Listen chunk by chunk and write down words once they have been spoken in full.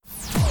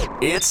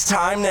It's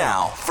time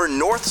now for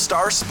North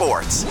Star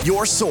Sports,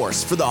 your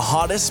source for the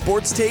hottest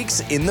sports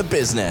takes in the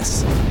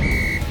business.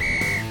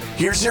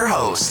 Here's your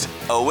host,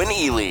 Owen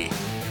Ely.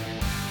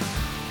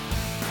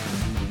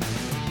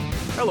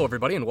 Hello,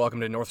 everybody, and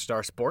welcome to North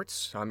Star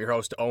Sports. I'm your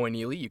host, Owen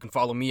Ely. You can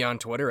follow me on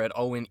Twitter at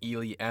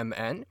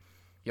OwenEelyMN.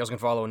 You also can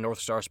follow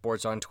North Star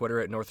Sports on Twitter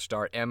at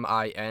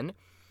NorthstarMIN.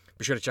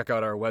 Be sure to check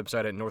out our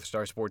website at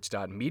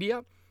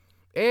northstarsports.media.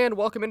 And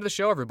welcome into the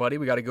show, everybody.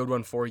 We got a good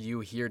one for you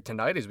here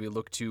tonight as we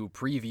look to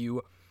preview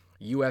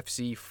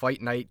UFC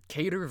Fight Night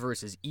Kattar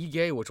versus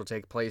Ige, which will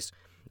take place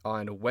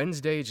on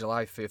Wednesday,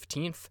 July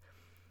 15th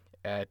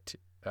at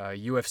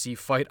UFC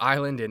Fight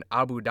Island in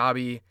Abu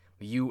Dhabi,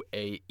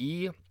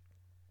 UAE.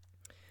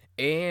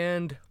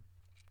 And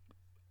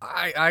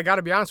I got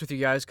to be honest with you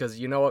guys, because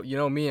you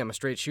know me, I'm a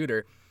straight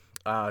shooter.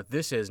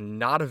 This is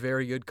not a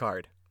very good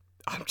card.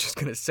 I'm just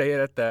going to say it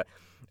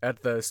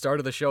at the start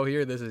of the show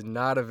here. This is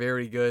not a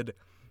very good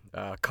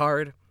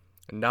card.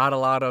 Not a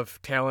lot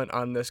of talent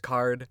on this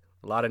card.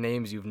 A lot of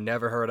names you've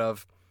never heard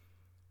of.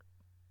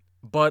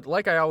 But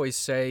like I always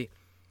say,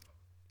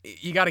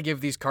 you got to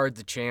give these cards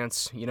a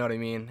chance. You know what I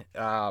mean?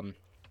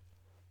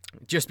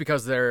 Just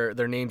because they're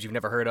names you've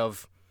never heard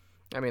of,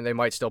 I mean, they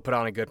might still put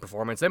on a good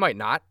performance. They might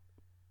not,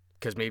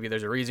 because maybe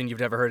there's a reason you've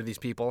never heard of these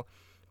people.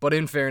 But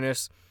in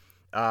fairness,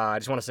 I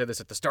just want to say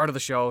this at the start of the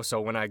show, so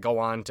when I go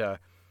on to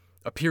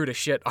appear to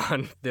shit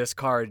on this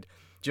card,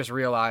 just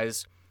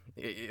realize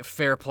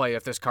fair play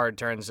if this card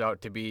turns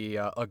out to be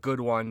a good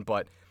one.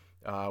 But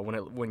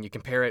when you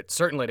compare it,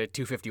 certainly to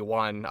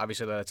 251,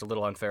 obviously that's a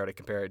little unfair to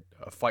compare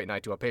a fight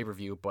night to a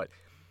pay-per-view. But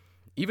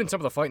even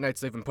some of the fight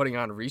nights they've been putting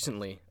on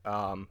recently,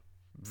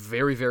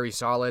 very, very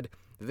solid.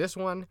 This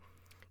one,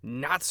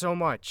 not so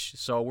much.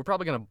 So we're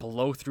probably going to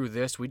blow through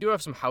this. We do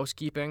have some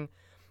housekeeping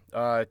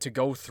to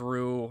go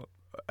through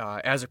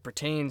as it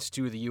pertains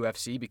to the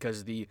UFC,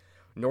 because the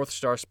North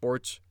Star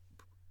Sports,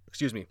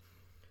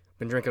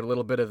 been drinking a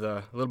little bit of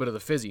the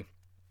fizzy.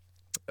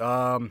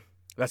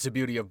 That's the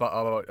beauty of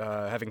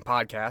having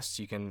podcasts.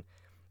 You can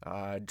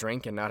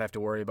drink and not have to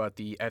worry about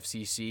the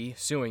FCC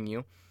suing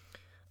you.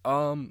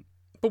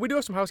 But we do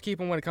have some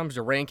housekeeping when it comes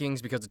to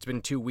rankings, because it's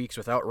been 2 weeks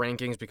without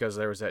rankings, because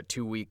there was that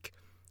 2-week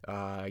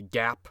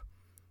gap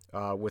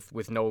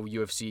with no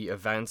UFC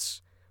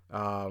events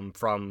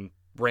from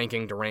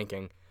ranking to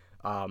ranking.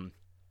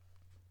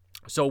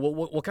 So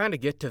we'll kind of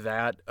get to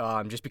that,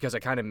 just because I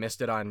kind of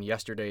missed it on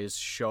yesterday's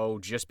show,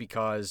 just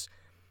because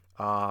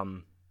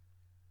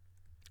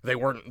they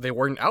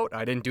weren't out.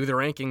 I didn't do the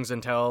rankings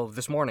until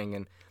this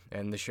morning,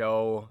 and the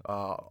show,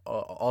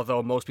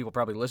 although most people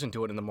probably listen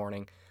to it in the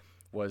morning,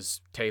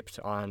 was taped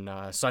on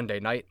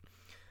Sunday night.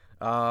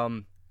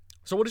 So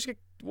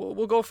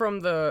we'll go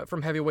from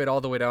heavyweight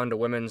all the way down to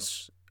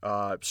women's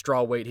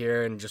straw weight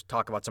here, and just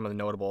talk about some of the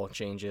notable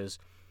changes.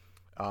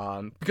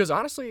 Because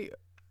honestly,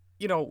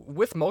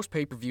 with most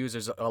pay-per-views,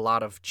 there's a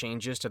lot of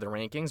changes to the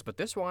rankings, but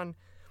this one,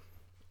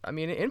 I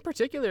mean, in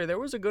particular, there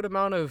was a good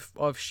amount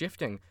of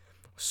shifting.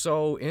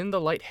 So in the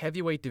light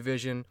heavyweight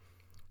division,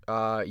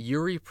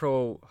 Yuri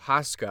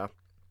Prohaska,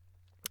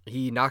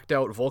 he knocked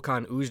out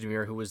Volkan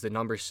Oezdemir, who was the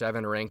number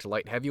 7 ranked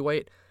light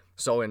heavyweight.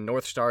 So in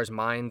North Star's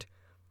mind,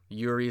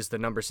 Yuri's the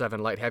number 7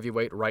 light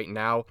heavyweight right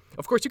now.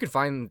 Of course, you can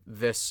find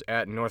this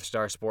at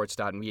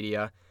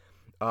northstarsports.media.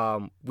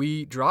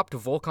 We dropped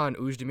Volkan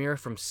Oezdemir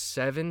from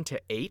 7 to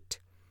 8.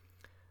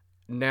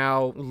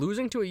 Now,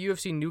 losing to a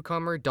UFC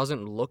newcomer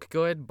doesn't look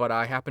good, but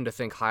I happen to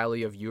think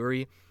highly of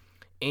Yuri.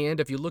 And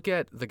if you look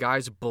at the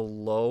guys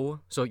below,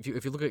 so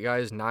if you look at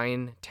guys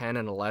 9, 10,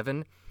 and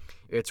 11,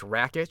 it's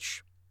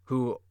Rakic,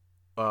 who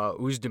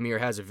Oezdemir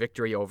has a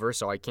victory over,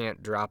 so I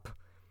can't drop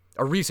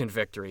a recent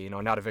victory,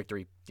 not a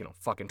victory,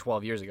 fucking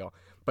 12 years ago.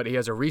 But he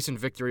has a recent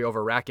victory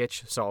over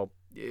Rakic, so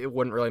it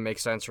wouldn't really make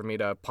sense for me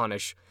to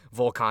punish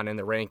Volkan in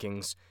the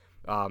rankings.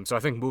 So I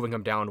think moving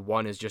him down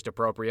 1 is just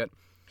appropriate.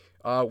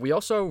 We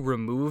also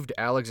removed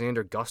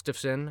Alexander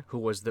Gustafsson, who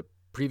was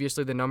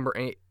previously the number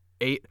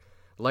 8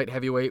 light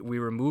heavyweight. We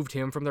removed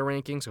him from the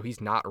rankings, so he's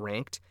not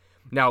ranked.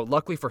 Now,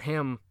 luckily for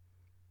him,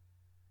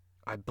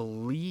 I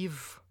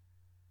believe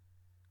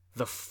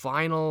the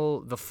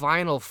final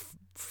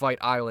Fight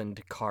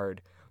Island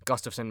card,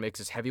 Gustafsson makes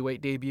his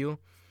heavyweight debut.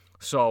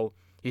 So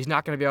he's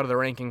not going to be out of the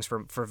rankings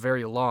for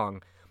very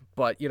long.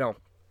 But,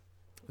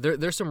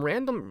 there's some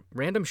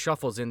random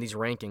shuffles in these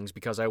rankings,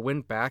 because I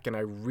went back and I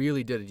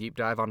really did a deep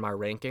dive on my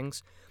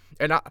rankings.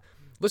 And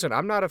listen,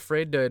 I'm not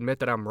afraid to admit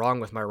that I'm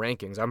wrong with my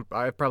rankings.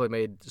 I've probably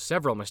made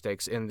several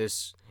mistakes in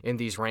these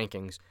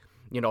rankings,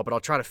 but I'll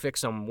try to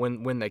fix them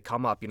when they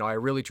come up. I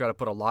really try to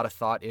put a lot of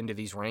thought into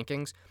these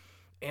rankings.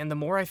 And the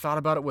more I thought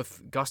about it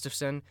with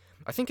Gustafsson,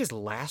 I think his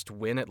last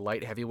win at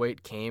light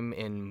heavyweight came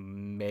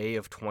in May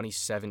of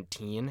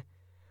 2017.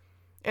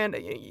 And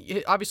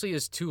obviously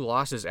his 2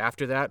 losses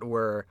after that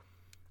were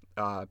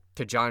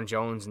to John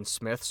Jones and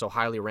Smith, so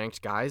highly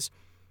ranked guys.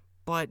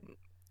 But,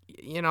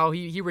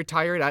 he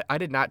retired. I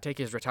did not take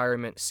his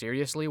retirement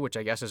seriously, which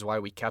I guess is why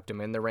we kept him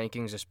in the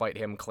rankings despite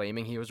him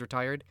claiming he was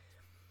retired.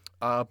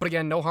 But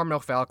again, no harm, no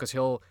foul, because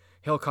he'll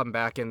come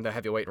back in the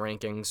heavyweight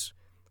rankings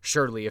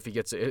surely if he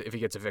gets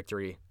a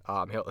victory,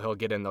 he'll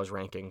get in those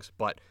rankings.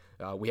 But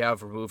we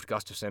have removed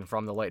Gustafsson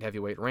from the light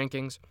heavyweight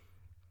rankings.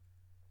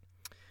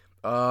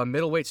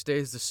 Middleweight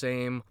stays the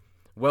same.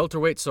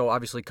 Welterweight, so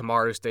obviously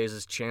Kamaru stays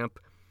as champ.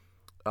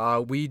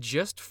 We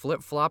just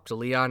flip-flopped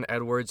Leon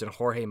Edwards and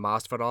Jorge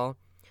Masvidal.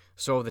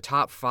 So the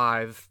top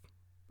 5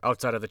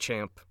 outside of the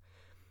champ: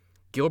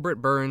 Gilbert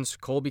Burns,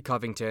 Colby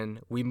Covington.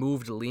 We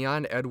moved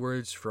Leon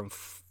Edwards from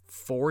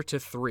 4 to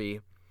 3.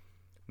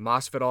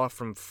 Masvidal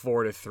from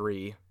 4 to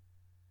 3.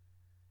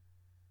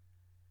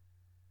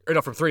 Or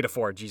no, from 3 to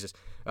 4, Jesus.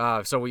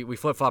 So we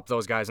flip-flopped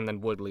those guys, and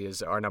then Woodley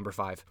is our number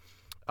 5.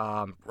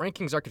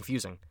 Rankings are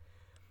confusing,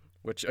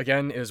 which,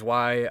 again, is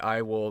why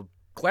I will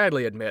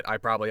gladly admit I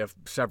probably have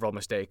several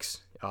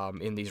mistakes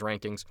in these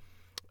rankings.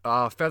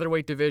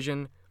 Featherweight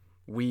division,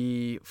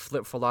 we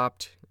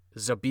flip-flopped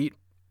Zabit,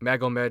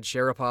 Magomed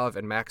Sharipov,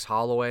 and Max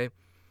Holloway.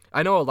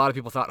 I know a lot of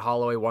people thought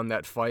Holloway won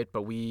that fight,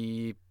 but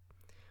we,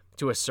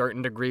 to a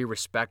certain degree,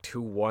 respect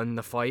who won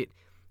the fight.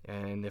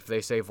 And if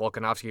they say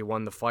Volkanovski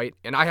won the fight,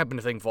 and I happen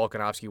to think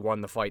Volkanovski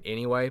won the fight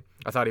anyway.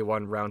 I thought he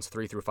won rounds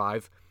 3 through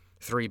 5,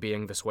 3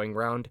 being the swing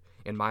round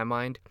in my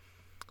mind.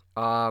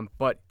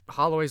 But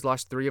Holloway's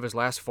lost 3 of his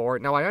last 4.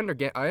 Now, I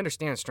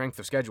understand strength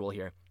of schedule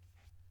here.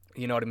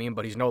 You know what I mean?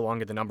 But he's no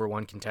longer the number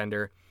 1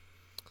 contender.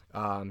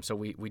 So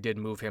we did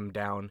move him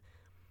down.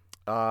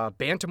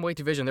 Bantamweight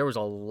division, there was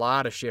a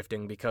lot of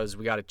shifting because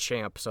we got a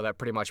champ, so that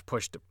pretty much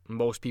pushed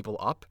most people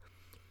up.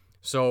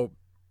 So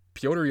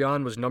Petr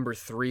Yan was number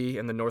 3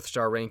 in the North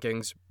Star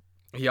rankings.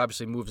 He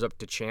obviously moves up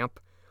to champ.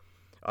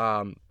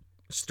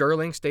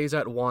 Sterling stays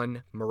at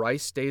 1.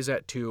 Moraes stays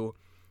at 2.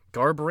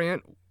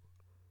 Garbrandt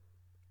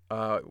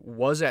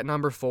was at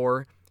number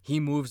 4. He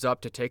moves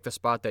up to take the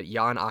spot that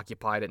Yan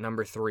occupied at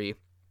number 3.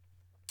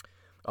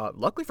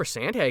 Luckily for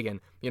Sandhagen,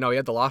 he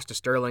had the loss to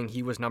Sterling.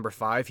 He was number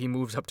 5. He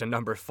moves up to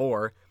number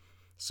 4.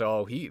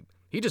 So he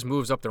just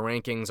moves up the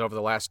rankings over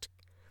the last...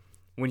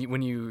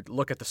 When you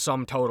look at the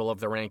sum total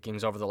of the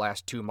rankings over the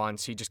last 2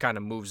 months, he just kind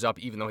of moves up,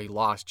 even though he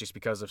lost just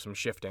because of some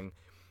shifting.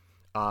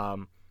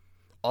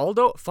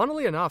 Aldo,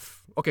 funnily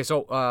enough... Okay,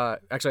 so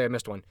actually I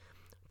missed one.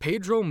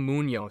 Pedro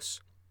Munoz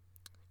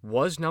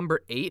was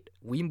number 8.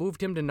 We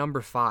moved him to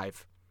number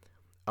 5.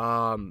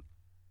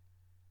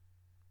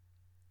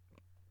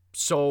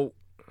 So...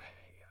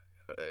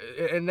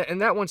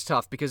 And that one's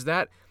tough because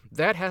that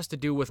has to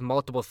do with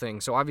multiple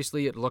things. So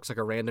obviously it looks like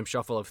a random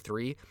shuffle of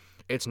 3.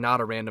 It's not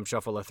a random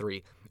shuffle of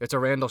 3. It's a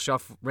random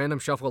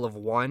shuffle of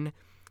 1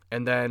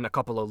 and then a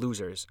couple of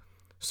losers.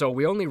 So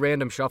we only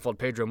random shuffled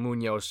Pedro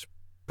Munoz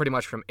pretty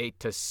much from 8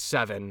 to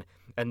 7,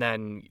 and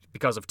then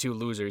because of 2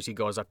 losers, he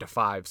goes up to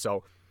 5.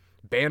 So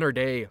banner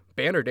day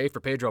for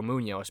Pedro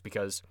Munoz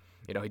because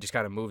he just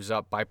kind of moves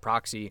up by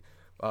proxy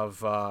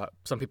of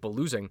some people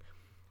losing.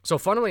 So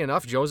funnily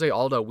enough, Jose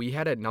Aldo, we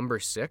had at number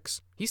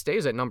 6. He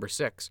stays at number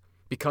 6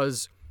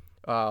 because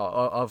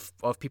of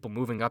people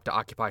moving up to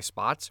occupy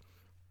spots.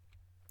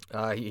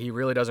 He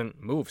really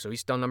doesn't move, so he's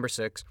still number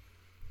 6.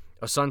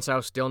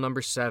 Asuncao still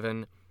number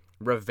 7.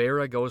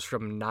 Rivera goes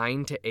from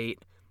 9 to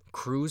 8.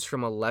 Cruz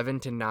from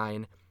 11 to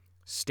 9.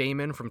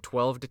 Stamen from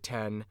 12 to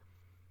 10.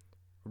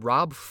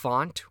 Rob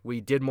Font, we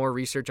did more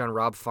research on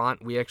Rob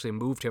Font. We actually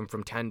moved him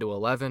from 10 to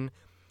 11.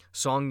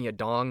 Song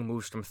Yadong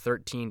moves from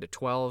 13 to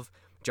 12.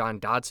 John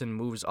Dodson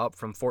moves up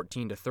from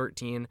 14 to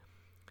 13.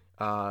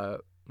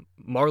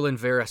 Marlon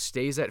Vera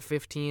stays at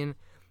 15.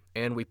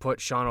 And we put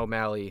Sean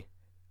O'Malley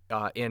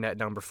in at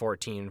number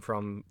 14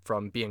 from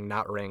being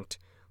not ranked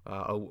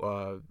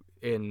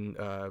in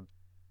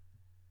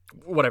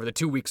the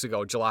 2 weeks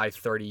ago, July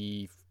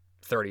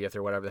 30th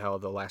or whatever the hell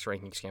the last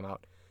rankings came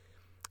out.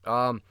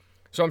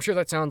 So I'm sure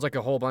that sounds like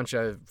a whole bunch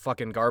of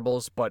fucking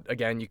garbles, but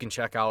again, you can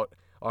check out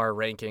our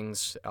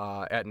rankings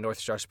at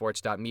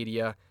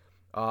northstarsports.media.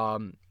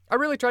 I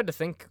really tried to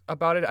think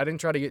about it. I didn't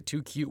try to get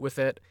too cute with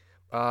it,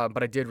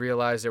 but I did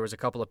realize there was a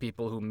couple of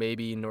people who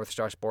maybe North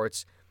Star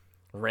Sports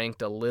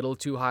ranked a little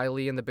too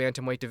highly in the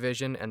bantamweight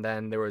division, and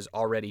then there was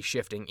already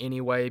shifting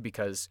anyway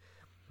because,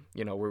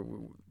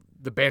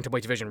 the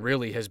bantamweight division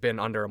really has been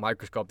under a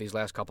microscope these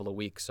last couple of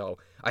weeks. So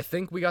I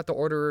think we got the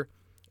order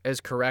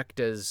as correct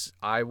as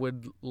I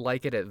would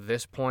like it at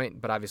this point,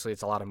 but obviously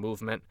it's a lot of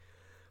movement.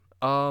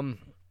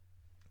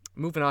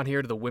 Moving on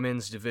here to the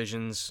women's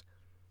divisions.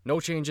 No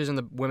changes in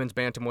the women's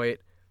bantamweight.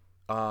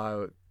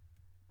 A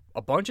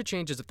bunch of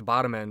changes at the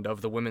bottom end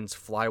of the women's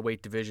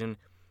flyweight division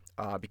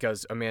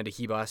because Amanda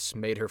Ribas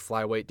made her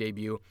flyweight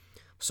debut.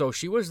 So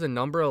she was the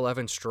number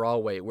 11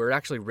 strawweight. We're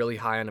actually really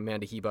high on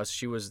Amanda Ribas.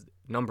 She was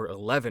number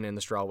 11 in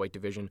the strawweight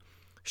division.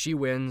 She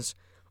wins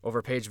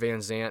over Paige Van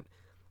Zant.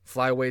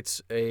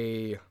 Flyweight's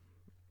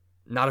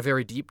not a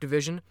very deep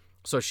division,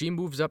 so she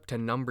moves up to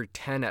number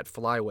 10 at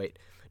flyweight.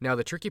 Now,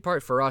 the tricky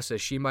part for us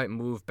is she might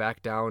move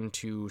back down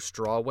to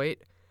strawweight.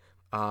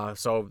 But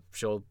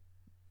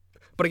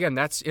again,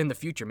 that's in the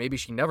future. Maybe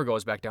she never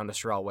goes back down to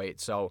strawweight.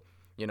 So,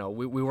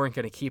 we weren't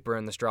going to keep her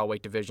in the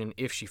strawweight division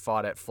if she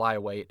fought at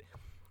flyweight.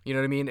 You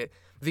know what I mean?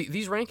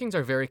 These rankings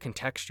are very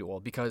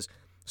contextual because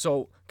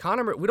So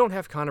we don't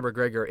have Conor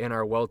McGregor in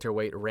our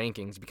welterweight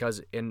rankings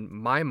because in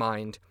my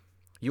mind,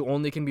 you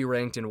only can be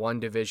ranked in one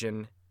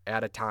division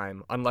at a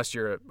time, unless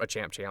you're a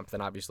champ.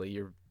 Then obviously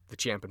you're the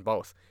champ in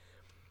both.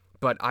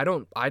 But I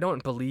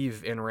don't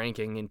believe in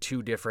ranking in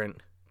two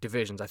different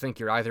divisions. I think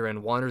you're either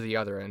in one or the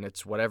other, and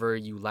it's whatever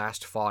you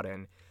last fought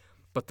in.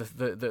 But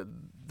the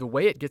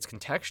way it gets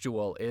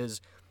contextual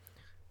is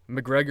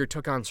McGregor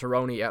took on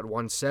Cerrone at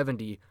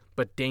 170,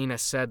 but Dana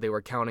said they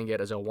were counting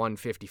it as a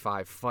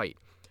 155 fight.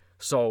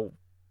 So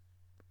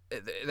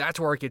that's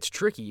where it gets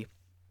tricky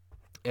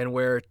and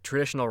where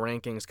traditional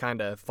rankings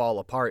kind of fall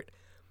apart.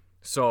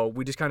 So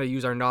we just kind of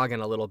use our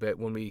noggin a little bit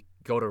when we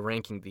go to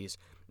ranking these.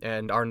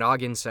 And our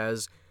noggin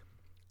says,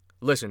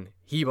 listen,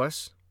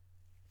 Ribas,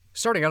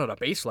 starting out at a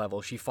base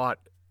level, she fought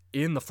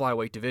in the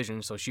flyweight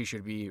division, so she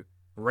should be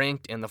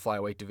ranked in the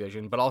flyweight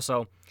division, but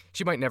also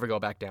she might never go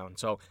back down.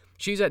 So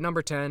she's at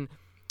number 10,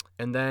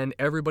 and then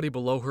everybody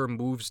below her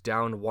moves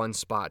down one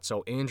spot.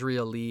 So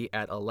Andrea Lee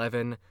at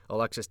 11,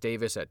 Alexis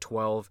Davis at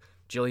 12,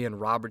 Jillian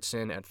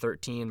Robertson at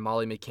 13,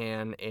 Molly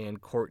McCann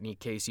and Courtney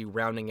Casey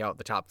rounding out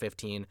the top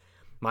 15.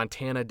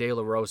 Montana De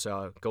La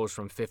Rosa goes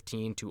from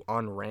 15 to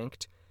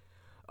unranked.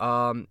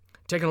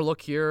 Taking a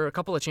look here, a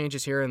couple of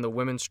changes here in the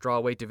women's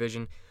strawweight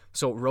division.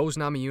 So Rose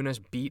Namajunas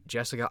beat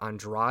Jessica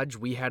Andrade.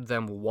 We had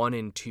them 1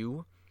 and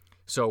 2,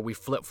 so we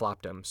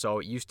flip-flopped them. So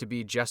it used to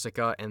be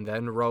Jessica and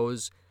then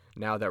Rose.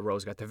 Now that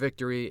Rose got the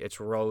victory, it's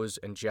Rose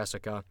and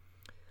Jessica.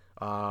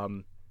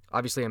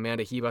 Obviously,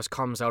 Amanda Ribas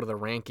comes out of the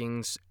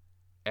rankings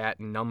at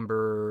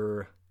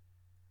number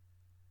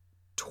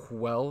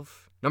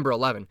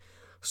 11.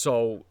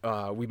 So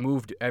we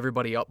moved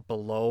everybody up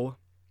below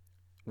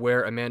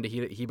where Amanda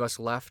Ribas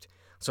left.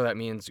 So that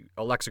means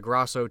Alexa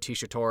Grasso,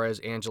 Tisha Torres,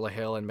 Angela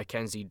Hill, and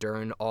Mackenzie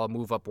Dern all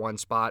move up one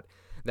spot.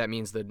 That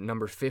means the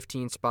number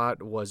 15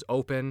 spot was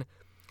open.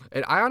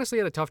 And I honestly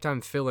had a tough time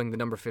filling the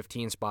number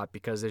 15 spot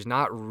because there's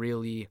not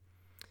really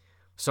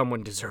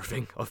someone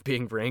deserving of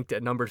being ranked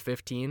at number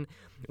 15.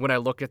 When I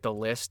looked at the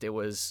list, it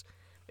was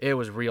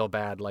real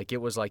bad. Like,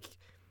 it was like,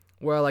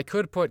 well, I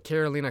could put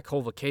Karolina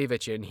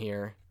Kovacevic in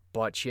here,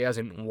 but she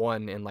hasn't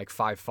won in like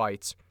 5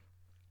 fights.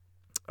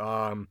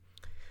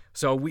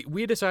 So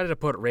we decided to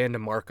put Randa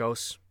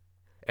Marcos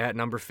at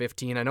number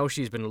 15. I know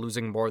she's been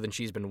losing more than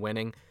she's been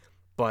winning,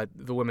 but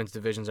the women's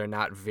divisions are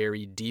not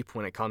very deep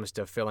when it comes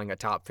to filling a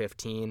top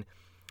 15.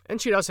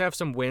 And she does have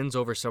some wins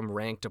over some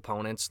ranked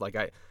opponents.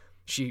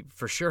 She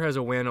for sure has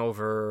a win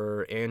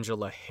over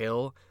Angela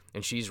Hill,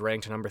 and she's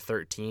ranked number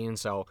 13.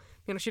 So,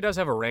 she does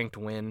have a ranked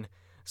win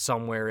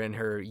somewhere in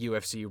her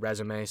UFC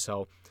resume.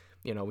 So,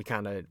 we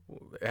kind of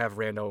have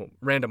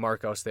Randa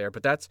Marcos there.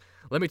 But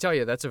let me tell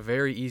you, that's a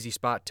very easy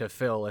spot to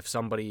fill if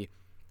somebody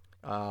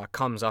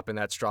comes up in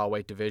that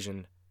strawweight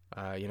division.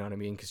 You know what I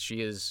mean? Because she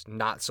is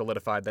not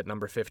solidified that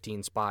number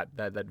 15 spot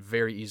that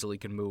very easily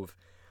can move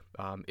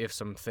if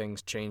some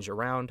things change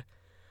around.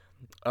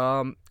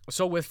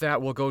 So with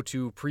that, we'll go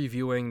to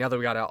previewing. Now that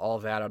we got all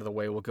that out of the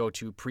way, we'll go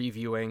to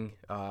previewing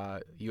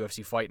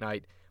UFC Fight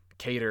Night,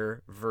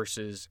 Kattar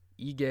versus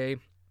Ige.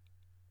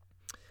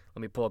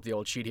 Let me pull up the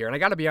old sheet here. And I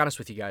got to be honest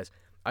with you guys.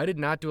 I did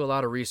not do a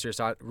lot of research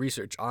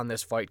on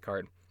this fight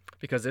card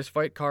because this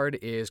fight card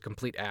is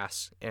complete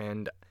ass.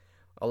 And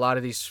a lot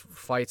of these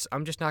fights,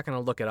 I'm just not going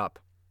to look it up.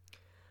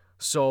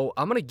 So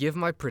I'm going to give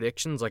my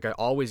predictions like I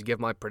always give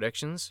my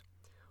predictions.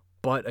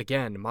 But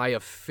again, my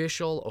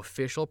official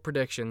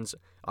predictions,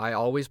 I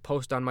always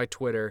post on my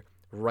Twitter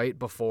right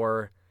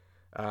before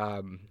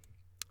the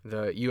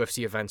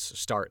UFC events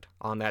start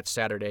on that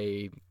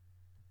Saturday,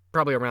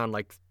 probably around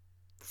like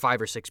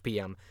 5 or 6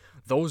 p.m.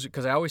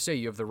 Because I always say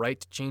you have the right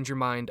to change your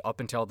mind up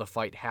until the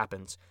fight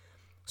happens.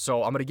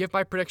 So I'm going to give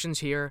my predictions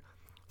here.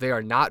 They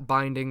are not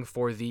binding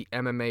for the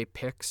MMA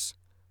picks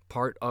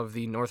part of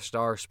the North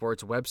Star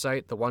Sports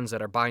website. The ones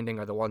that are binding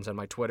are the ones on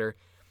my Twitter.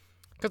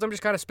 Because I'm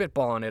just kind of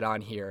spitballing it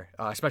on here,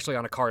 especially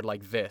on a card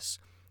like this.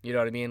 You know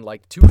what I mean?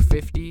 Like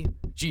 250.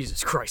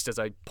 Jesus Christ, as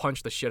I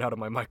punch the shit out of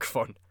my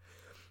microphone.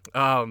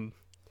 But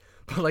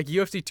like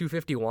UFC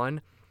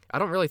 251, I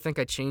don't really think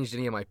I changed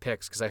any of my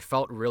picks because I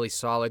felt really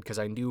solid because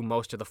I knew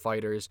most of the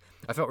fighters.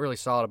 I felt really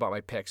solid about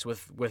my picks.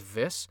 With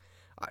this,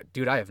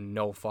 dude, I have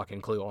no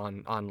fucking clue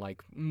on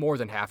like more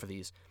than half of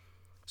these.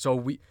 So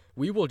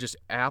we will just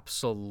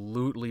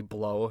absolutely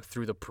blow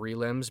through the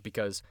prelims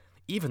because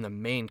even the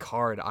main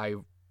card, I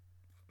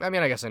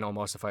mean, I guess I know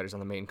most of the fighters on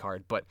the main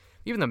card, but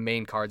even the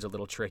main card's a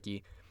little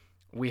tricky.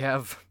 We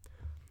have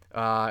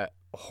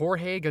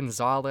Jorge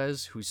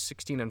Gonzalez, who's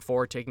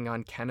 16-4, taking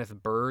on Kenneth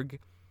Berg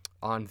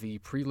on the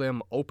prelim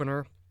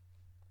opener.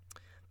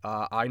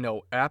 I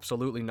know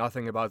absolutely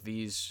nothing about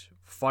these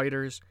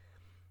fighters.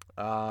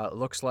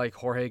 Looks like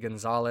Jorge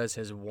Gonzalez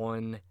has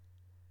won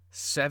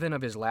 7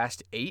 of his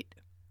last 8,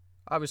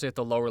 obviously at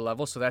the lower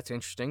level, so that's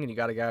interesting. And you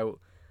got a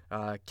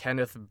guy,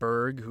 Kenneth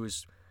Berg,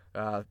 who's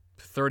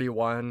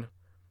 31,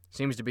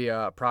 seems to be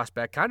a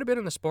prospect, kind of been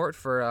in the sport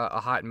for a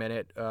hot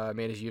minute,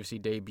 made his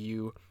UFC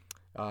debut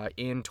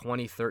in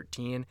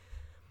 2013.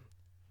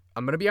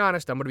 I'm going to be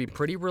honest, I'm going to be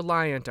pretty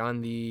reliant on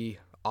the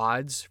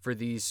odds for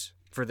this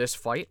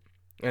fight.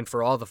 and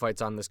for all the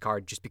fights on this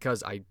card, just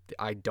because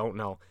I don't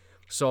know.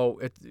 So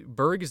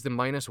Berg is the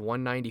minus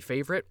 190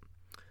 favorite.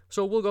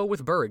 So we'll go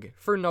with Berg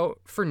for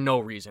no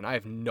reason. I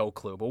have no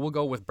clue, but we'll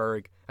go with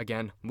Berg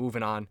again.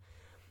 Moving on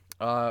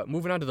to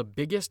the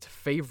biggest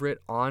favorite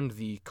on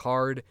the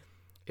card.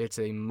 It's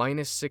a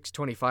minus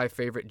 625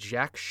 favorite,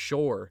 Jack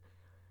Shore,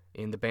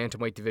 in the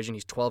bantamweight division.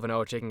 He's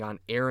 12-0, taking on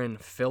Aaron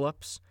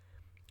Phillips.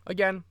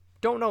 Again,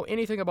 don't know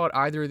anything about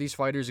either of these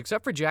fighters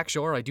except for Jack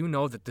Shore. I do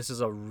know that this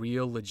is a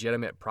real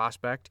legitimate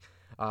prospect.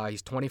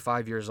 He's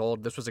 25 years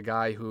old. This was a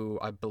guy who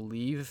I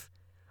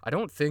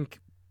don't think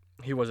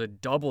he was a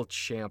double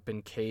champ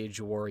in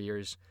Cage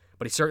Warriors,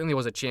 but he certainly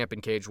was a champ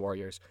in Cage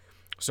Warriors.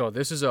 So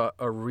this is a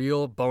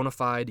real bona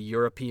fide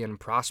European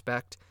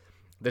prospect.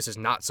 This is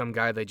not some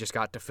guy they just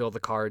got to fill the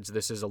cards.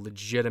 This is a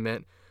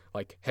legitimate,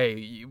 like,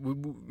 hey,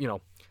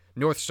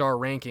 North Star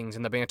rankings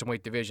in the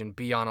bantamweight division,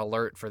 be on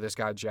alert for this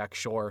guy, Jack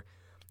Shore.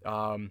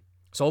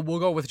 So we'll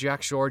go with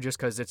Jack Shore just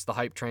because it's the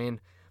hype train.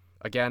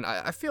 Again,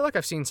 I feel like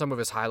I've seen some of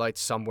his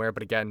highlights somewhere,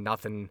 but again,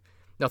 nothing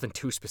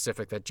too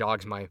specific that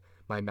jogs my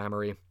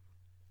memory.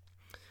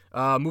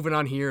 Moving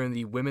on here in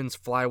the women's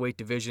flyweight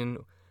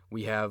division,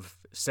 we have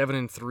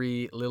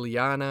 7-3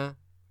 Liliana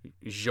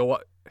Joao.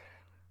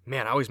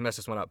 Man, I always mess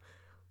this one up.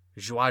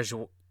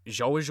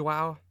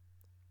 Joao.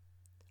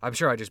 I'm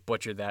sure I just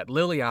butchered that.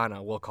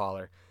 Liliana, we'll call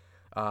her.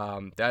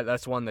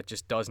 That's one that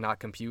just does not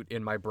compute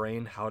in my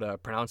brain how to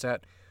pronounce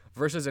that.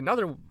 Versus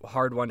another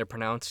hard one to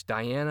pronounce,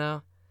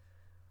 Diana.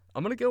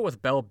 I'm going to go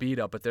with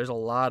Belbita, but there's a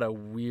lot of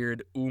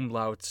weird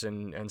umlauts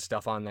and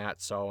stuff on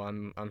that, so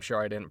I'm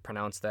sure I didn't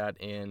pronounce that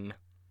in,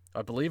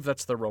 I believe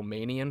that's the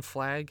Romanian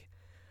flag.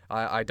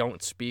 I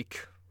don't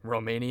speak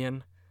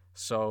Romanian,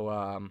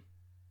 so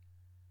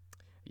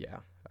yeah,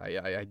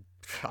 I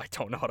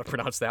don't know how to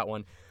pronounce that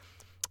one.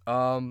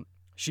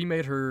 She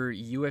made her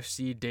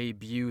UFC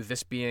debut,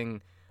 this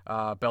being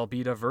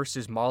Belbita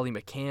versus Molly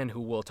McCann,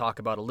 who we'll talk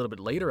about a little bit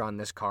later on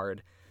this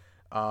card.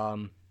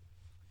 Don't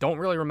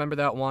really remember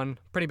that one.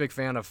 Pretty big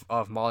fan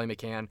of Molly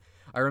McCann.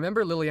 I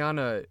remember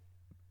Liliana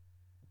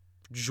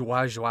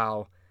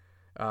Joao,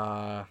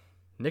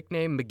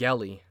 nickname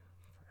Migueli.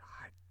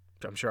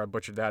 I'm sure I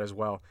butchered that as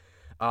well.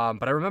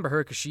 But I remember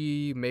her because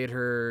she made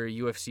her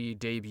UFC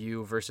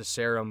debut versus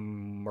Sarah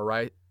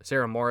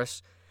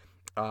Morris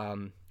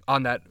on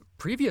that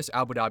previous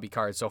Abu Dhabi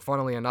card. So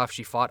funnily enough,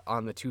 she fought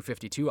on the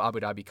 252 Abu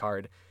Dhabi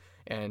card.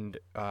 And,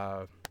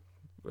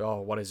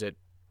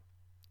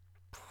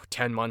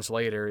 10 months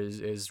later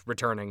is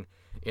returning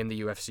in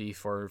the UFC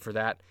for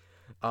that.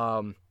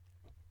 Don't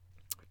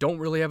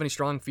really have any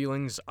strong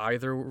feelings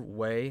either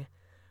way.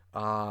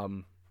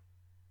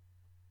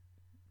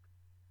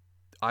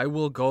 I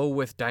will go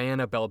with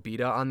Diana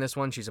Belbita on this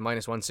one. She's a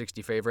minus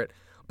 160 favorite.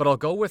 But I'll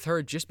go with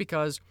her just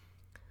because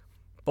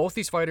both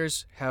these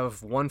fighters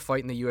have one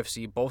fight in the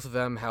UFC. Both of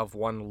them have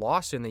one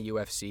loss in the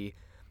UFC.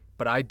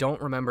 But I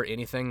don't remember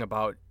anything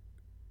about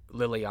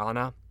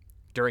Liliana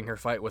during her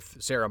fight with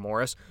Sarah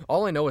Morris.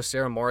 All I know is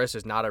Sarah Morris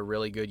is not a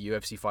really good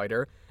UFC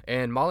fighter,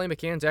 and Molly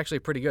McCann's actually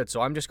pretty good,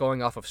 so I'm just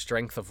going off of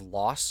strength of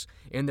loss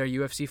in their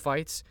UFC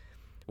fights,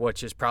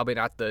 which is probably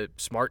not the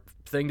smart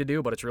thing to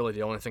do, but it's really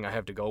the only thing I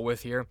have to go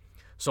with here.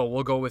 So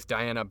we'll go with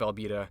Diana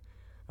Belbita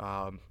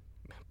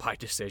by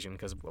decision,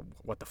 because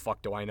what the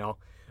fuck do I know?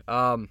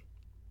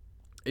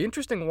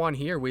 Interesting one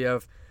here. We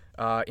have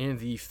in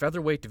the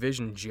featherweight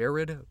division,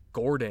 Jared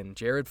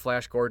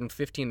Flash Gordon,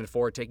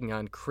 15-4, taking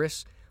on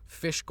Chris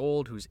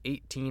Fishgold, who's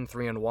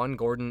 18-3-1.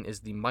 Gordon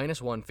is the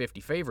minus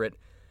 150 favorite.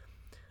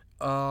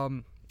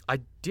 I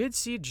did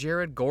see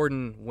Jared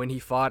Gordon when he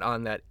fought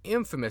on that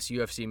infamous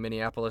UFC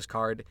Minneapolis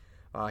card.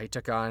 He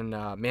took on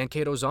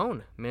Mankato's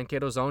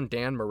own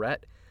Dan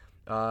Moret.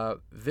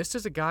 This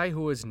is a guy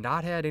who has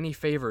not had any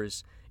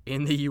favors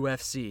in the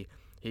UFC.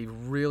 He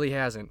really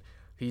hasn't.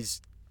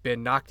 He's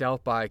been knocked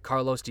out by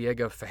Carlos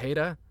Diego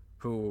Ferreira,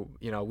 who,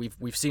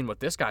 we've seen what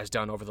this guy's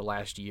done over the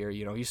last year.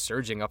 He's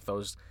surging up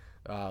those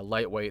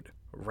lightweight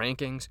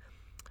rankings.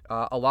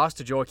 A loss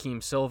to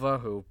Joaquim Silva,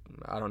 who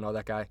I don't know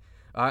that guy,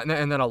 and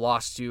then a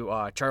loss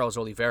to Charles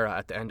Oliveira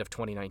at the end of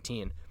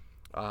 2019.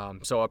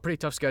 So a pretty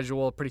tough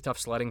schedule, pretty tough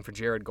sledding for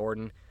Jared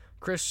Gordon.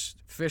 Chris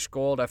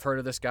Fishgold, I've heard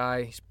of this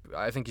guy.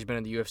 I think he's been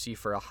in the UFC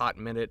for a hot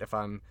minute, if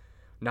I'm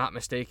not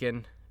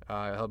mistaken.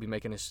 He'll be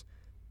making his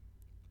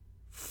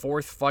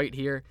fourth fight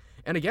here.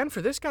 And again,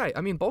 for this guy,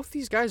 both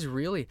these guys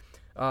really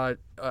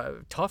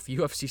tough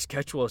UFC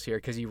schedules here,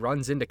 because he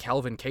runs into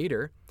Calvin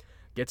Kattar,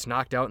 gets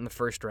knocked out in the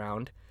first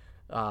round.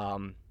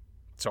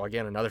 So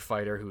again, another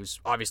fighter who's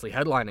obviously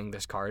headlining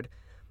this card.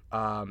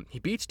 He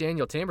beats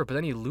Daniel Tamber, but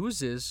then he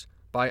loses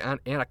by an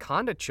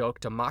anaconda choke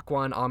to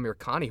Makwan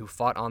Amirkhani, who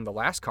fought on the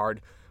last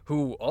card,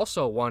 who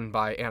also won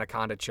by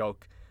anaconda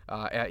choke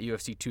at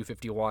UFC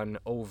 251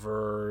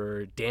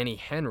 over Danny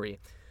Henry.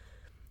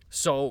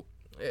 So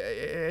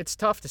it's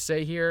tough to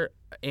say here,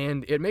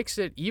 and it makes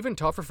it even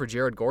tougher for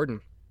Jared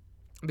Gordon,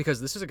 because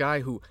this is a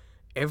guy who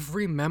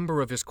every member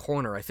of his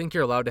corner, I think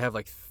you're allowed to have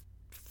like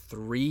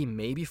 3,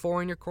 maybe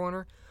 4 in your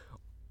corner.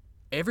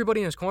 Everybody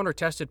in his corner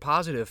tested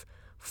positive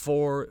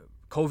for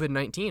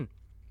COVID-19.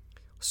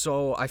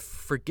 So I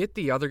forget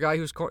the other guy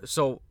who's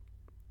so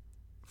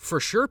for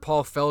sure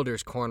Paul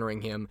Felder's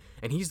cornering him,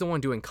 and he's the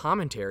one doing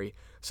commentary.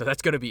 So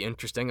that's going to be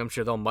interesting. I'm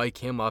sure they'll mic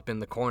him up in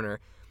the corner.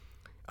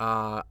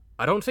 I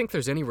don't think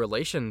there's any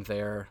relation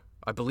there,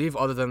 I believe,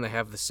 other than they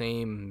have the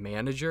same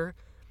manager.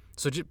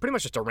 So pretty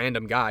much just a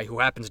random guy who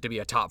happens to be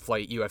a top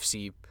flight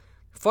UFC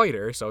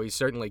fighter, so he's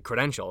certainly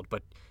credentialed,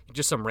 but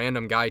just some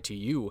random guy to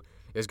you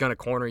is going to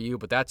corner you.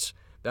 But that's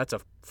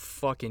a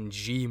fucking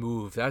G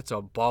move. That's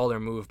a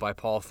baller move by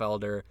Paul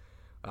Felder.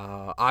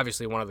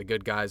 Obviously one of the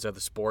good guys of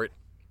the sport.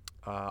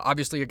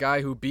 Obviously a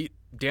guy who beat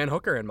Dan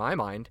Hooker in my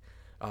mind.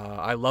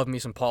 I love me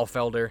some Paul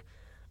Felder.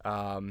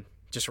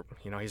 Just,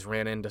 he's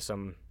ran into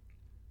some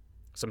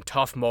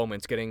tough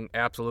moments, getting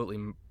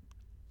absolutely,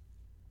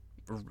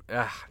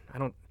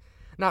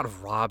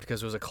 not robbed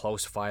because it was a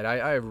close fight.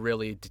 I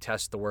really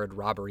detest the word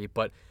robbery,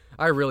 but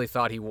I really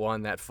thought he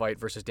won that fight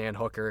versus Dan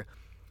Hooker.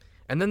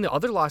 And then the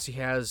other loss he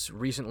has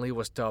recently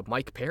was to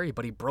Mike Perry,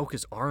 but he broke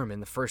his arm in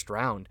the first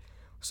round.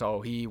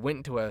 So he went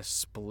into a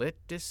split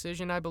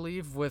decision, I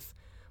believe, with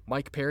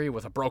Mike Perry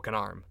with a broken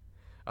arm.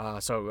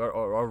 So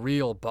a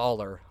real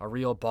baller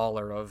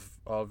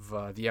of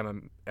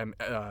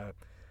the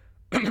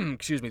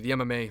the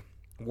MMA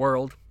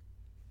world.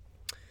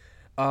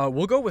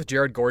 We'll go with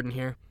Jared Gordon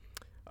here.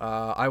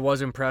 I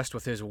was impressed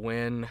with his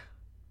win.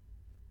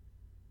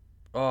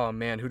 Oh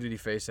man, who did he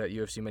face at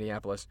UFC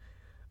Minneapolis?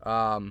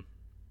 Dan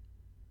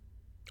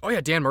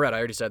Moret. I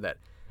already said that.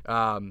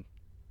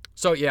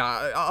 So yeah,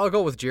 I'll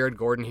go with Jared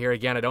Gordon here.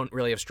 Again, I don't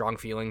really have strong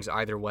feelings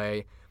either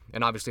way.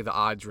 And obviously the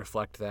odds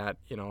reflect that,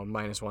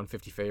 minus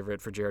 150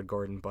 favorite for Jared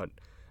Gordon, but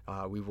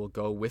we will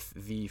go with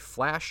the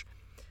Flash.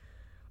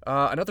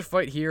 Another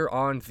fight here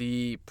on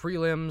the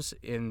prelims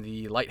in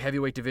the light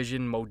heavyweight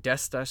division,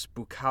 Modestas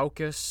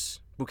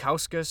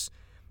Bukauskas,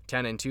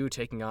 10-2,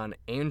 taking on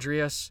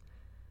Andrius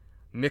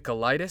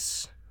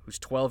Michailidis, who's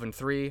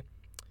 12-3.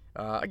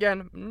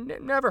 Again,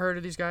 never heard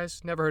of these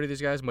guys.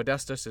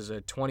 Modestas is a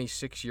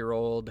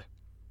 26-year-old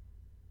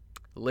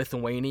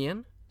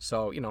Lithuanian.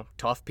 So,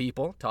 tough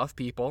people. Tough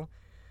people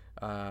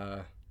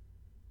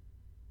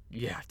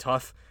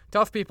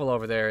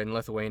over there in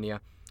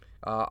Lithuania.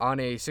 On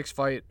a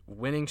 6-fight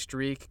winning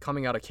streak,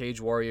 coming out of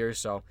Cage Warriors.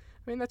 So,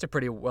 that's a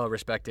pretty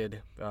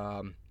well-respected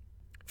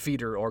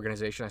feeder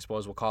organization, I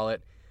suppose we'll call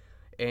it.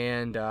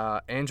 And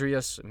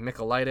Andrius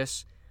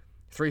Michailidis,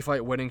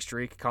 3-fight winning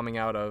streak, coming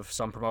out of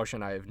some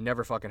promotion I've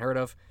never fucking heard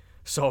of.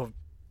 So,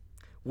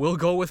 we'll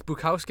go with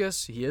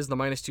Bukauskas. He is the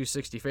minus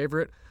 260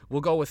 favorite. We'll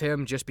go with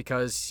him just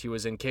because he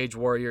was in Cage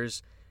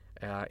Warriors,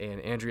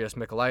 and Andrius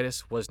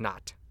Michailidis was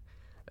not.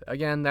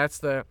 Again, that's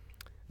the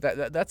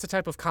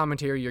type of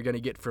commentary you're going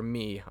to get from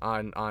me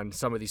on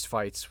some of these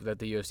fights that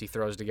the UFC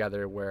throws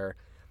together, where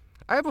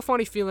I have a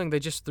funny feeling they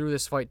just threw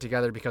this fight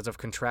together because of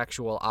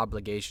contractual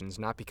obligations,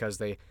 not because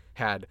they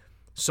had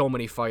so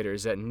many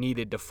fighters that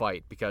needed to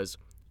fight, because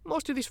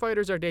most of these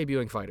fighters are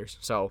debuting fighters.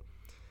 So,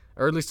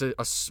 or at least a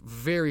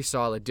very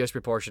solid,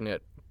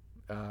 disproportionate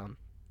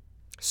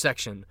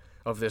section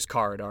of this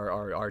card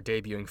are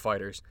debuting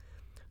fighters.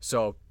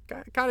 So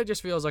kind of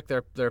just feels like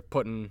they're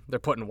putting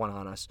one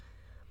on us.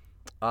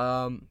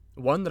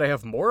 One that I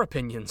have more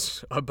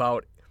opinions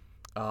about,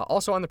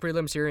 also on the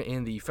prelims here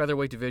in the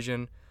featherweight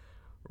division,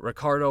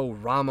 Ricardo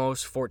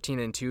Ramos,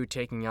 14-2,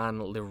 taking on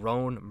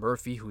Lerone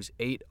Murphy, who's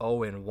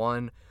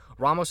 8-0-1.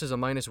 Ramos is a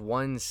minus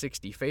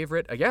 160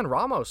 favorite. Again,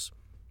 Ramos,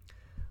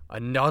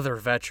 another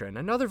veteran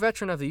of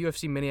the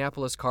UFC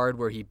Minneapolis card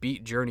where he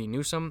beat Journey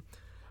Newsom.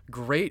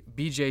 Great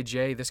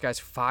BJJ. This guy's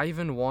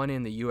 5-1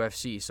 in the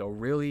UFC, so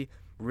really,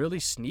 really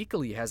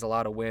sneakily has a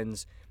lot of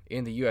wins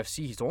in the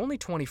UFC. He's only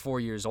 24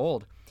 years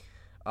old.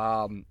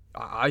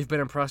 I've been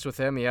impressed with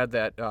him. He had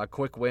that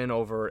quick win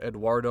over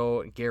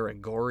Eduardo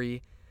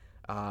Garagori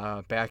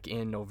back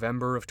in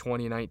November of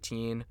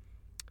 2019.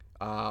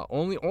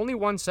 Only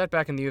one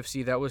setback in the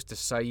UFC. That was to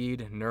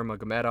Saeed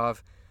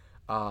Nurmagomedov.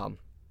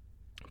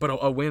 But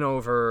a win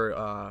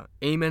over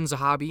Ayman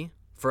Zahabi,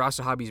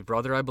 Firas Zahabi's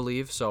brother, I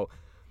believe. So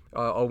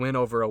a win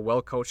over a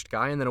well-coached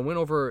guy. And then a win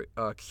over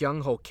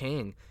Kyung Ho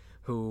Kang,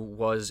 who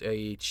was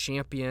a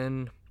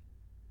champion,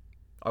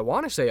 I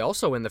want to say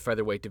also in the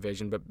featherweight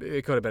division, but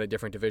it could have been a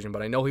different division.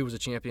 But I know he was a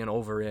champion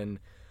over in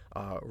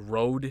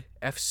Road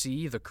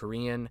FC, the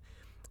Korean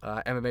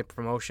MMA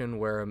promotion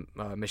where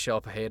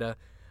Michel Pereira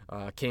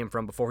came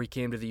from before he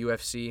came to the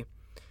UFC.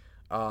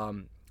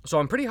 So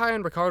I'm pretty high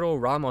on Ricardo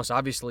Ramos.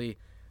 Obviously,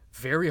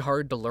 very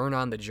hard to learn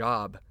on the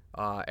job,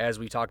 as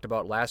we talked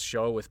about last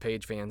show with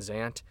Paige Van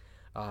Zandt.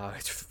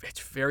 It's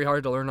very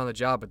hard to learn on the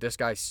job, but this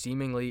guy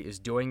seemingly is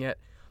doing it.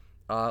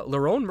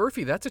 Lerone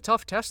Murphy, that's a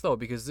tough test, though,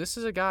 because this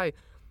is a guy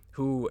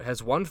who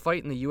has one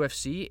fight in the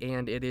UFC,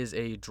 and it is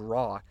a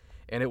draw.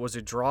 And it was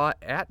a draw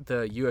at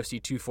the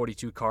UFC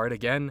 242 card.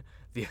 Again,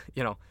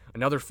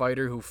 another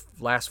fighter who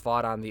last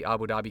fought on the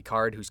Abu Dhabi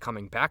card who's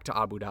coming back to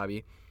Abu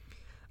Dhabi.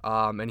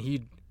 And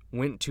he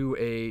went to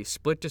a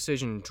split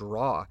decision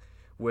draw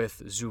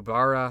with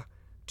Zubara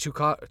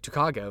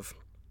Tukagev,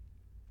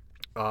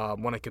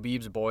 one of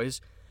Khabib's boys.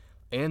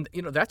 And,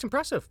 that's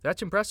impressive. I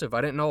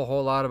didn't know a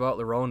whole lot about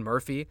Lerone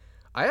Murphy.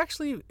 I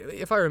actually,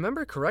 if I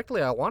remember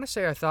correctly, I want to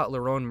say I thought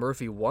Lerone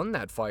Murphy won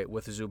that fight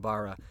with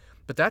Zubara.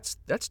 But that's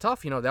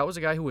tough. That was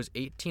a guy who was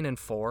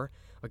 18-4,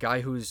 a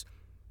guy who's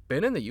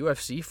been in the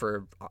UFC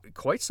for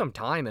quite some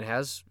time and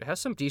has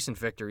some decent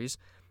victories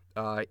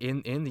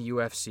in the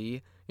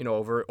UFC.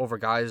 Over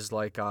guys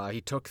like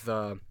he took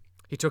the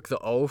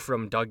O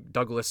from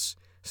Douglas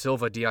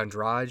Silva de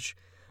Andrade.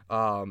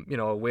 A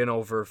win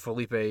over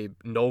Felipe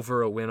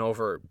Nova, a win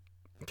over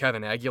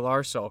Kevin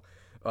Aguilar. So,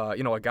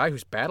 a guy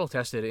who's battle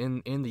tested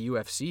in the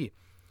UFC.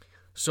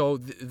 So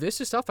this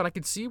is tough, and I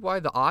can see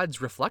why the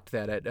odds reflect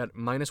that at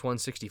minus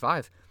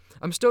 165.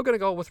 I'm still going to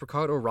go with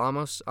Ricardo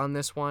Ramos on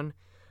this one,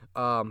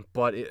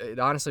 but it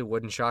honestly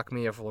wouldn't shock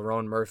me if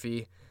Lerone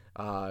Murphy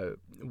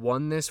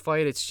won this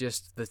fight. It's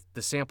just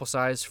the sample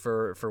size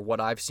for what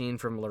I've seen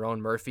from Lerone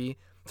Murphy,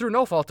 through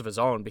no fault of his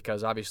own,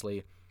 because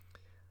obviously,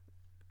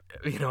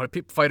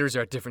 fighters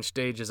are at different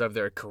stages of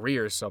their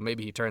careers, so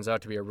maybe he turns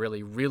out to be a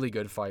really, really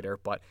good fighter,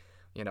 but,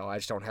 I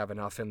just don't have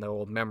enough in the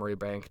old memory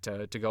bank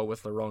to go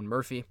with Lerone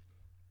Murphy.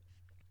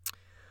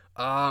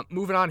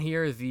 Moving on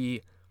here,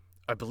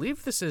 I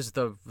believe this is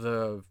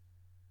the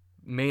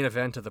main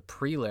event of the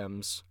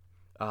prelims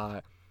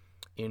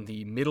in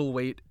the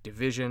middleweight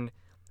division.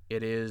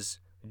 It is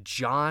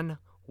John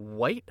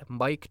White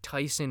Mike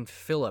Tyson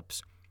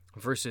Phillips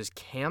versus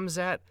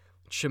Khamzat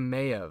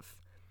Chimaev.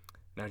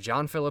 Now,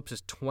 John Phillips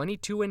is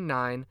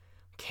 22-9.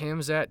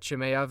 Khamzat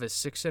Chimaev is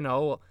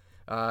 6-0.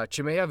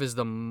 Chimaev is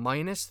the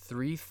minus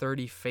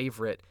 330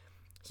 favorite.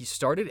 He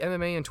started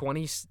MMA in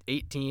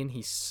 2018.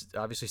 He's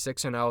obviously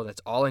 6-0.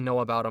 That's all I know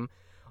about him.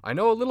 I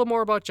know a little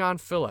more about John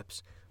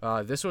Phillips.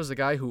 This was the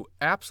guy who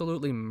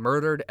absolutely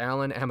murdered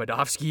Alan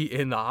Amadovsky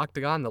in the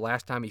octagon the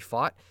last time he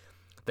fought.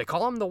 They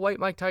call him the White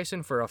Mike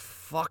Tyson for a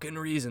fucking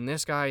reason.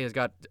 This guy has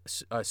got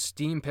a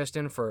steam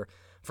piston for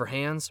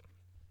hands.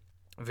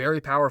 Very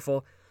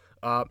powerful.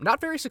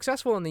 Not very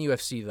successful in the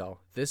UFC, though.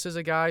 This is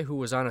a guy who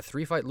was on a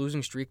 3-fight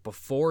losing streak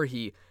before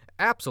he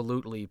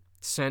absolutely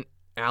sent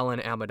Alan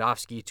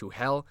Amadovsky to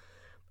hell.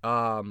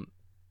 And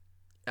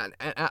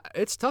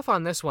it's tough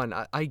on this one.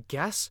 I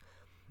guess,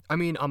 a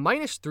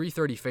minus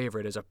 330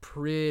 favorite is a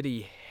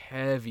pretty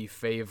heavy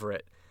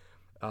favorite,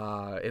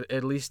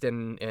 at least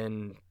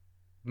in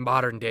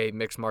modern-day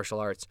mixed martial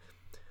arts.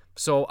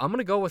 So I'm going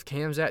to go with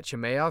Khamzat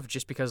Chimaev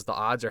just because the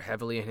odds are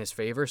heavily in his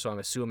favor, so I'm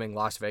assuming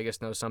Las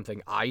Vegas knows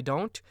something I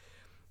don't.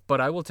 But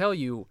I will tell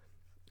you,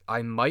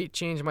 I might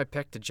change my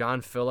pick to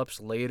John Phillips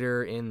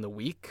later in the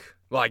week.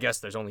 Well, I guess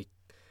there's only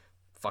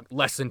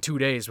less than 2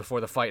 days before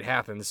the fight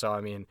happens, so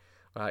in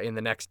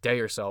the next day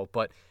or so.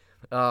 But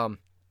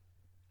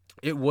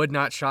it would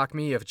not shock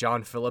me if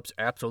John Phillips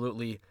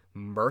absolutely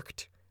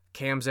murked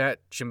Khamzat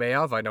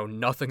Chimaev. I know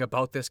nothing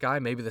about this guy.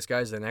 Maybe this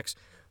guy's the next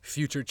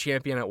future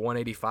champion at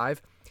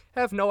 185. I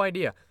have no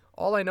idea.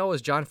 All I know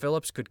is John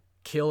Phillips could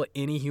kill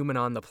any human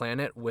on the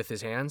planet with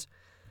his hands,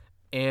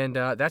 and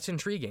that's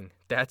intriguing.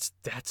 That's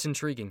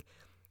intriguing.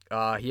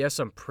 He has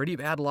some pretty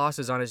bad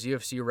losses on his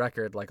UFC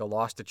record, like a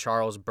loss to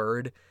Charles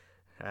Byrd.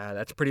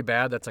 That's pretty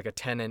bad. That's like a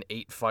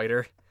 10-8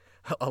 fighter.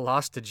 A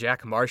loss to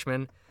Jack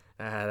Marshman.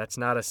 That's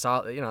not a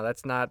solid.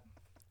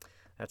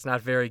 That's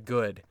not very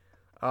good.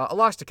 A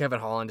loss to Kevin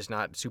Holland is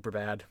not super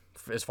bad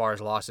as far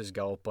as losses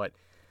go, but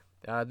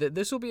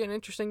this will be an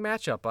interesting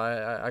matchup.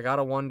 I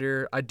gotta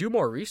wonder. I do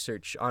more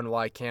research on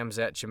why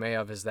Khamzat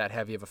Chimaev is that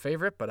heavy of a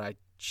favorite, but I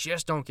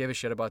just don't give a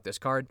shit about this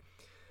card.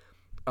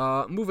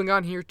 Moving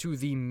on here to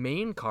the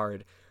main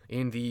card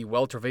in the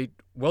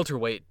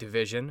welterweight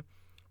division,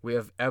 we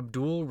have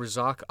Abdul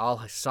Razak Al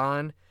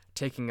Hassan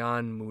taking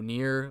on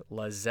Munir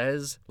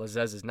Lazez.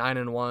 Lazez is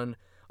 9-1.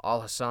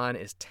 Al Hassan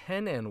is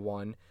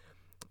 10-1.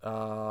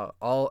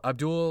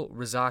 Abdul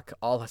Razak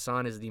Al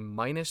Hassan is the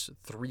minus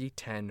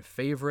 310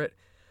 favorite.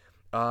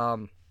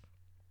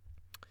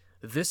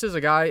 This is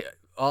a guy,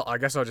 I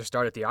guess I'll just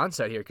start at the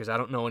onset here because I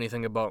don't know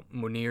anything about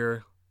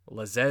Munir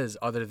Lazez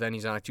other than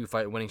he's on a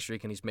 2-fight winning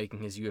streak and he's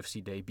making his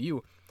UFC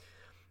debut.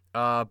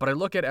 But I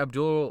look at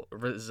Abdul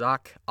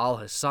Razak Al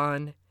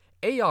Hassan,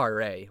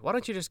 ARA. Why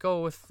don't you just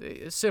go with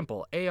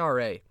simple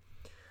ARA?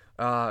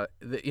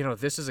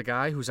 This is a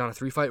guy who's on a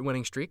 3-fight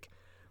winning streak.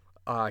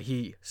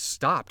 He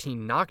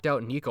knocked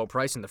out Nico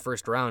Price in the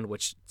first round,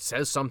 which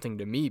says something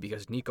to me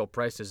because Nico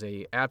Price is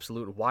a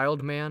absolute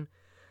wild man.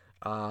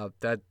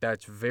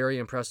 That's very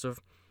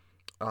impressive.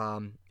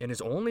 And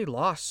his only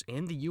loss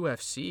in the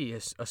UFC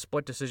is a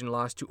split decision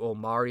loss to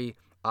Omari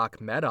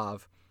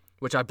Akhmedov,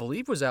 which I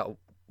believe was at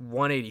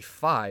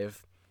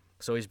 185.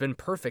 So he's been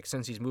perfect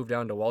since he's moved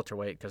down to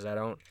welterweight because I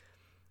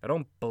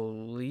don't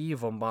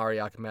believe Omari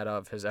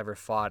Akhmedov has ever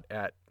fought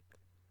at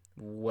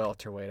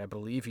welterweight. I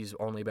believe he's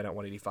only been at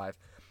 185.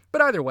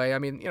 But either way,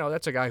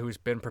 that's a guy who's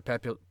been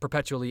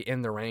perpetually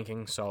in the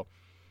rankings. So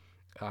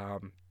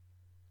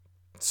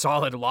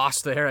solid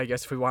loss there, I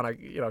guess, if we want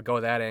to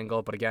go that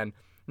angle. But again,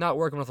 not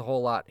working with a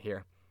whole lot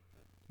here.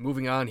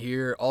 Moving on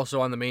here,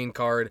 also on the main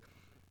card,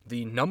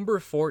 the number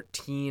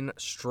 14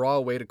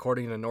 strawweight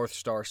according to North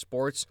Star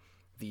Sports,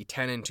 the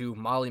 10-2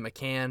 Molly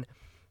McCann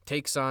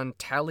takes on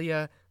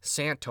Talia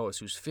Santos,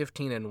 who's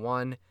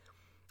 15-1.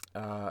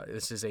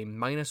 This is a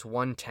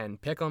 -110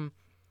 pick'em.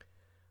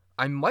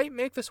 I might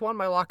make this one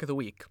my lock of the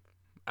week.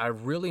 I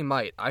really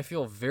might. I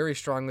feel very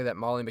strongly that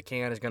Molly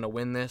McCann is going to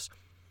win this.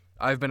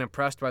 I've been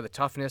impressed by the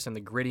toughness and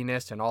the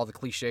grittiness and all the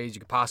cliches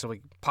you could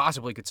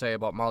possibly could say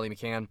about Molly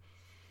McCann.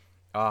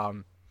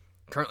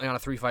 Currently on a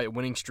 3-fight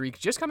winning streak,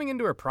 just coming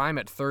into her prime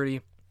at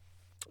 30.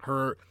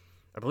 I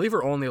believe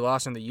her only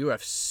loss in the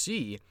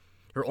UFC,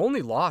 her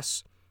only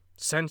loss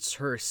since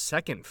her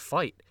second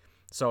fight.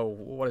 So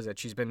what is it?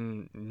 She's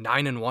been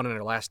 9-1 in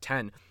her last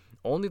 10.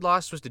 Only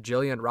loss was to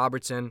Jillian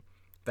Robertson.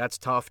 That's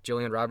tough.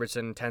 Jillian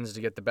Robertson tends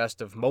to get the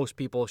best of most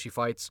people she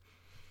fights.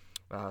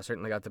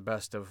 Certainly got the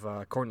best of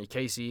Courtney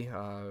Casey,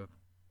 I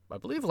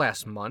believe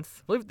last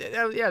month.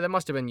 That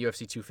must have been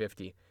UFC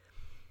 250.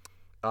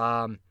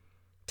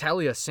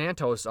 Talia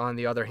Santos, on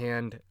the other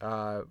hand,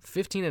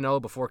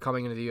 15-0 before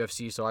coming into the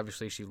UFC, so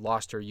obviously she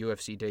lost her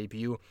UFC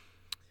debut.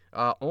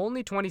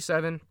 Only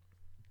 27,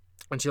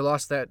 and she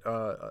lost that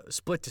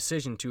split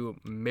decision to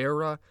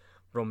Mara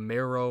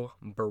Romero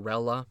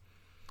Barella.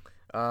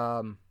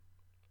 I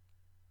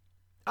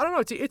don't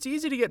know. It's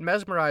easy to get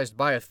mesmerized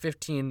by a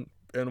 15-1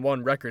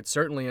 record,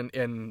 certainly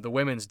in the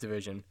women's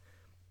division.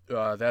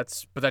 But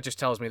that just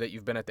tells me that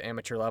you've been at the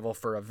amateur level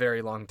for a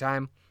very long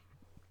time.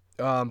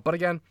 But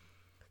again,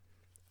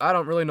 I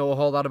don't really know a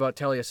whole lot about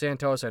Talia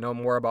Santos. I know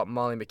more about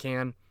Molly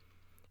McCann.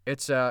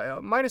 It's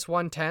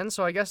 -110,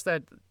 so I guess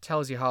that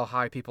tells you how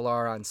high people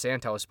are on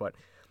Santos, but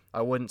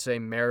I wouldn't say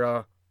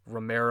Mara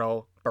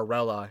Romero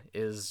Barella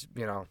is,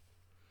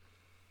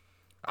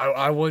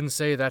 I wouldn't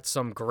say that's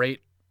some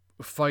great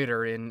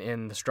fighter in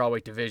the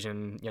strawweight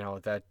division,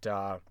 that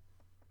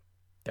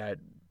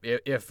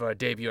if a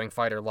debuting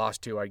fighter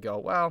lost to, I'd go,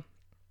 well,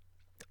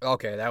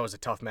 okay, that was a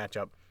tough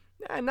matchup.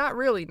 Not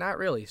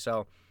really.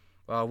 So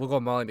we'll go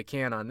Molly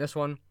McCann on this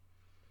one.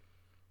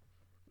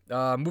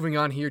 Moving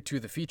on here to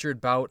the featured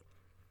bout.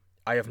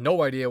 I have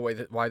no idea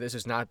why this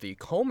is not the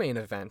co-main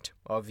event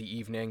of the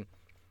evening.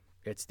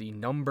 It's the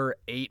number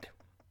 8,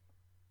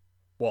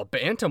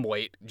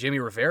 bantamweight, Jimmy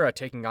Rivera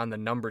taking on the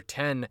number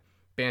 10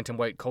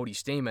 bantamweight Cody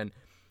Stamann.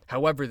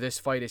 However, this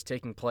fight is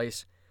taking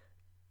place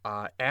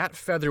at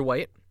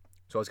featherweight,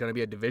 so it's going to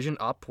be a division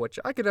up, which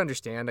I could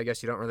understand. I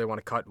guess you don't really want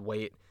to cut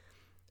weight.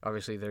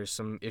 Obviously, there's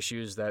some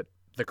issues that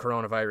the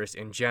coronavirus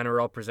in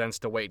general presents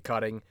to weight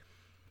cutting.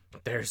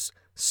 There's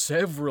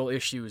several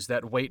issues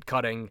that weight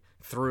cutting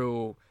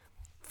through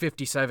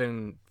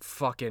 57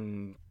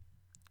 fucking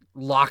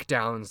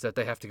lockdowns that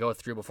they have to go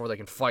through before they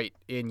can fight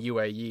in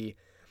UAE.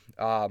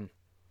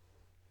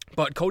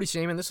 But Cody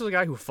Stamann, this is a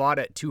guy who fought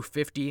at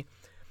 250,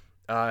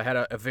 had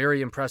a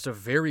very impressive,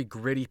 very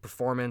gritty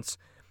performance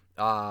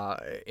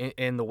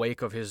in the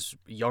wake of his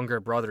younger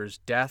brother's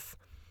death.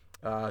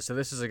 So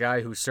this is a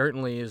guy who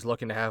certainly is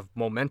looking to have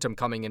momentum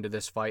coming into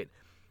this fight.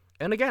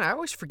 And again, I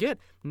always forget,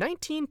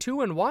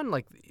 19-2-1,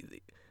 like,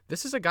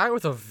 this is a guy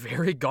with a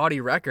very gaudy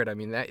record. I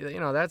mean,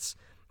 that's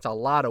a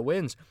lot of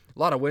wins. A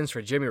lot of wins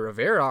for Jimmy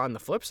Rivera. On the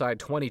flip side,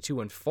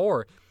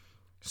 22-4.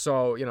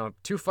 So,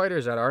 two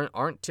fighters that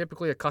aren't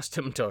typically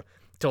accustomed to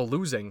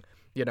losing.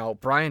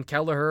 Brian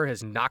Kelleher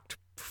has knocked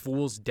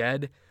fools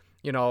dead,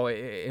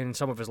 in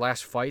some of his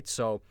last fights.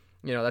 So,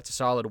 that's a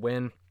solid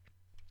win.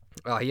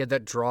 He had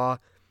that draw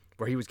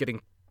where he was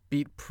getting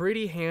beat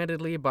pretty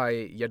handedly by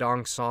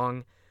Yadong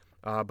Song.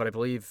 But I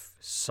believe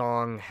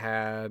Song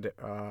had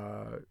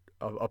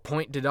a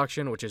point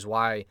deduction, which is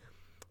why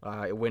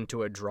it went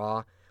to a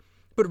draw.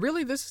 But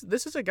really, this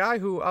is a guy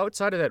who,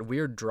 outside of that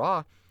weird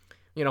draw,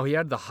 he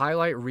had the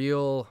highlight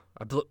reel.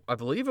 I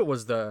believe it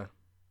was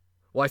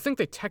I think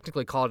they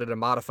technically called it a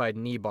modified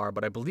knee bar,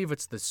 but I believe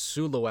it's the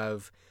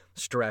Suluev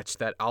stretch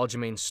that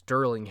Aljamain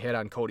Sterling hit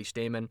on Cody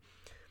Stamann.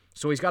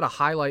 So he's got a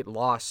highlight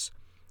loss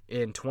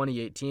in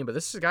 2018, but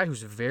this is a guy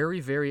who's very,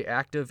 very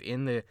active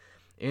in the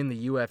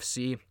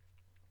UFC.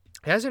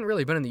 Hasn't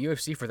really been in the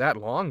UFC for that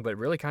long, but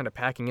really kind of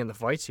packing in the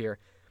fights here.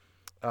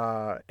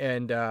 A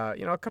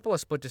couple of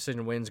split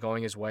decision wins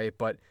going his way,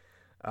 but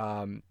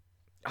I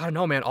don't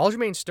know, man.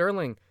 Aljamain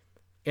Sterling,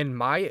 in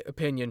my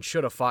opinion,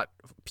 should have fought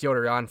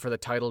Petr Yan for the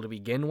title to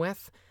begin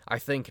with. I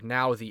think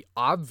now the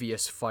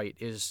obvious fight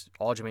is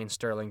Aljamain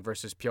Sterling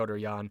versus Petr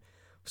Yan.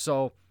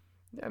 So,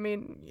 I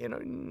mean,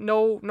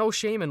 no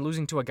shame in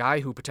losing to a guy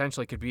who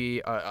potentially could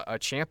be a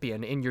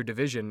champion in your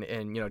division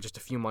in, just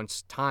a few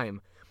months'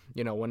 time,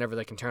 whenever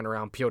they can turn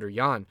around Petr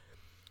Yan.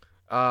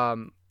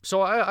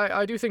 So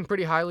I do think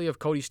pretty highly of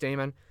Cody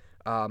Stamann.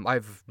 I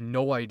have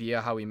no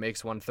idea how he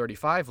makes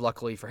 135.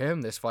 Luckily for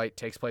him, this fight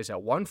takes place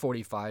at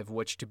 145,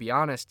 which, to be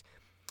honest,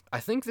 I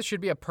think this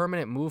should be a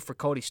permanent move for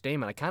Cody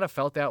Stamann. I kind of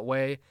felt that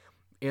way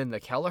in the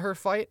Kelleher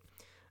fight,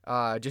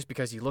 just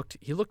because he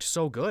looked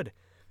so good.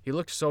 He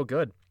looked so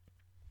good,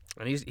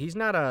 and he's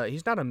not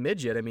a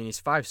midget. I mean,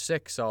 he's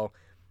 5'6", so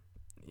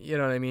you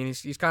know what I mean.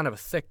 He's kind of a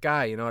thick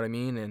guy, you know what I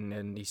mean,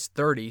 and he's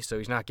 30, so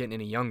he's not getting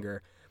any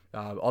younger.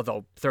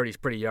 Although 30 is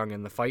pretty young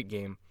in the fight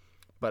game.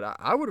 But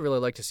I would really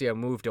like to see a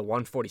move to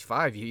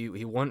 145.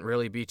 He wouldn't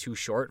really be too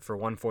short for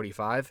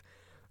 145.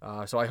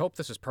 So I hope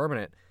this is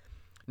permanent.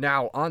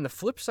 Now, on the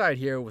flip side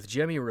here with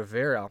Jimmy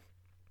Rivera,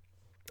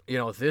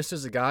 This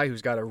is a guy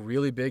who's got a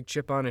really big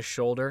chip on his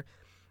shoulder.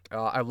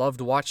 I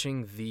loved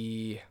watching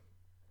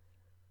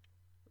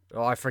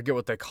I forget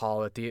what they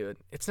call it.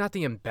 It's not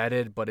the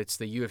Embedded, but it's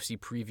the UFC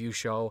preview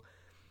show.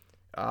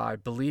 I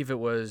believe it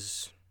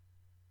was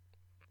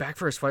back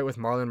for his fight with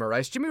Marlon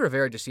Moraes. Jimmy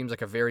Rivera just seems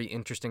like a very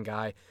interesting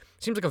guy.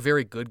 Seems like a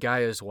very good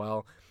guy as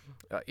well.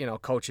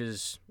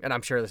 Coaches, and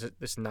I'm sure this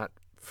is not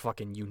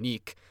fucking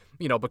unique,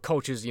 but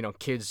coaches,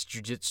 kids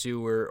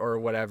jiu-jitsu or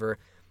whatever,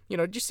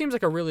 just seems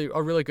like a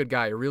really good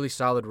guy, a really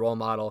solid role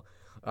model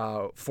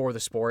for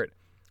the sport.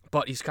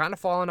 But he's kind of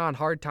fallen on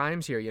hard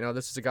times here.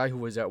 This is a guy who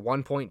was at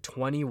one point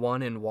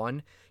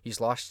 21-1.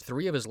 He's lost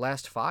 3 of his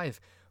last 5.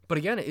 But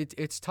again,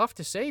 it's tough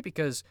to say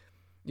because,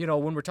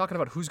 when we're talking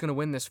about who's going to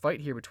win this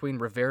fight here between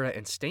Rivera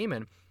and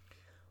Stamann,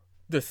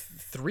 the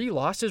 3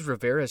 losses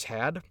Rivera's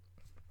had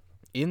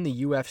in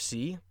the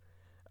UFC,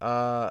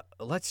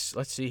 let's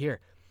see here.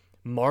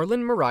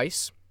 Marlon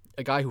Moraes,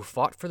 a guy who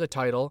fought for the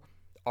title,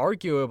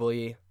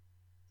 arguably,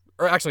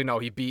 or actually no,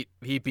 he beat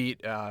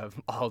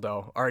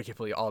Aldo.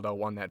 Arguably, Aldo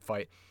won that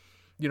fight.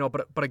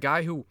 But a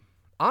guy who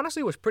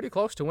honestly was pretty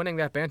close to winning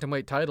that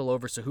bantamweight title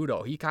over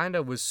Cejudo. He kind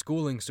of was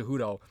schooling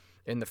Cejudo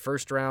in the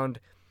first round,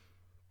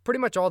 pretty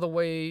much all the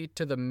way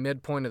to the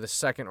midpoint of the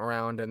second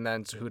round, and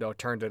then Cejudo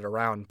turned it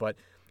around. But,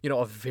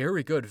 a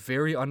very good,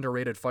 very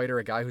underrated fighter,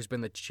 a guy who's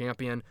been the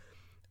champion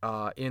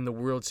in the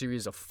World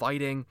Series of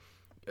Fighting,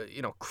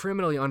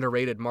 criminally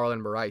underrated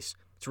Marlon Moraes.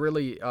 It's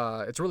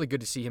really good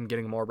to see him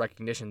getting more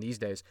recognition these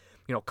days.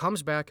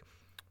 Comes back,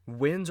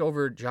 wins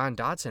over John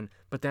Dodson,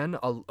 but then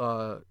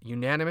a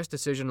unanimous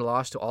decision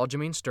loss to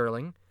Aljamain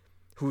Sterling,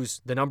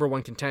 who's the number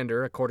 1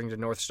 contender according to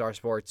North Star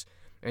Sports,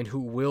 and who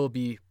will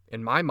be,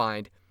 in my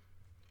mind,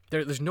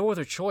 there's no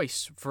other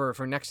choice for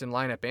next in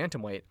line at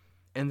bantamweight.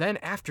 And then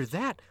after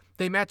that,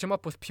 they match him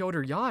up with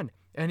Petr Yan,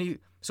 and he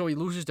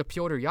loses to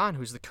Petr Yan,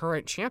 who's the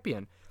current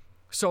champion.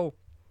 So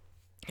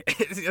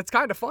it's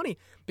kind of funny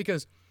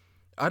because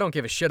I don't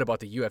give a shit about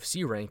the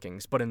UFC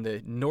rankings, but in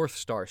the North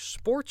Star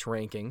Sports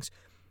rankings,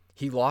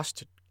 he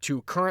lost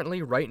to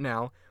currently, right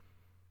now,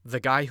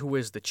 the guy who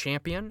is the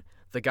champion,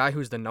 the guy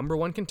who's the number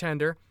 1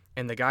 contender,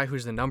 and the guy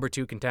who's the number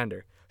 2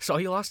 contender. So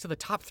he lost to the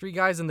top 3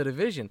 guys in the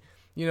division.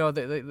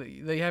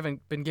 They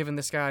haven't been giving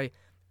this guy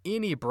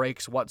any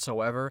breaks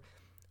whatsoever.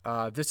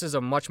 This is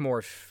a much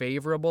more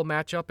favorable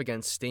matchup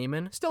against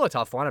Stamann. Still a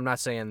tough one. I'm not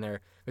saying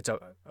it's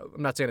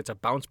a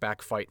bounce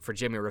back fight for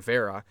Jimmy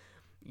Rivera.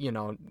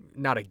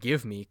 Not a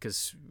give me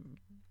because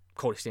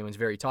Cody Stamann's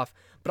very tough.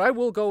 But I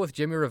will go with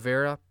Jimmy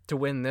Rivera to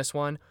win this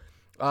one.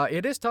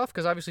 It is tough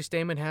because obviously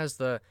Stamann has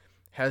the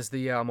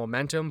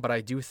momentum, but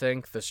I do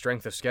think the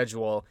strength of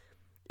schedule.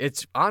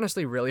 It's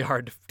honestly really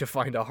hard to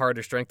find a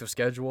harder strength of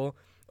schedule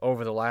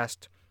over the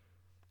last,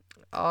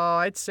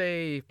 I'd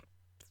say,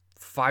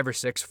 5 or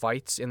 6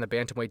 fights in the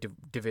bantamweight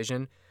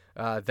division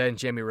than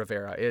Jimmy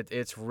Rivera.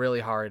 It's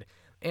really hard.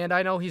 And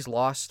I know he's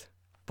lost,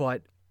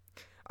 but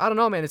I don't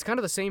know, man. It's kind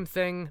of the same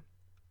thing.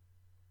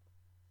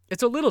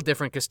 It's a little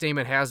different because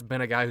Stamann has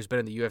been a guy who's been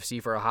in the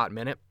UFC for a hot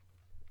minute.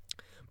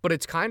 But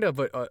it's kind of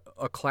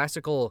a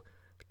classical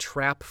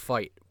trap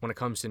fight when it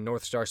comes to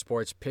North Star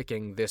Sports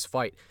picking this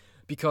fight.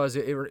 Because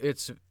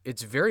it's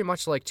very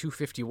much like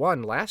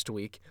 251 last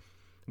week,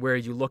 where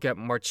you look at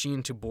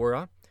Marcin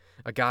Tybura,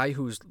 a guy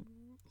who's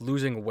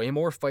losing way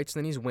more fights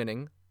than he's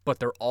winning, but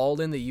they're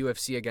all in the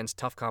UFC against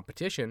tough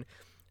competition,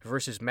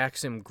 versus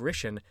Maxim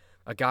Grishin,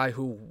 a guy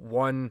who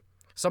won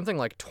something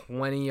like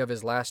 20 of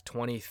his last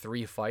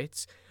 23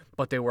 fights,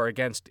 but they were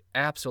against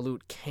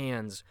absolute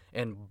cans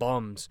and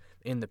bums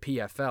in the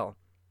PFL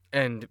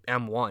and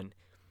M1.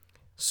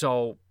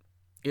 So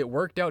it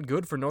worked out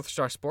good for North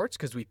Star Sports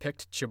because we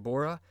picked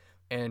Tybura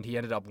and he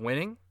ended up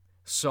winning.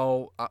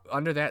 So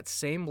under that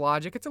same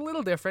logic, it's a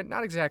little different,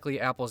 not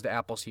exactly apples to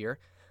apples here,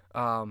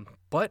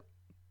 but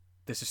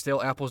this is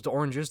still apples to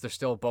oranges. They're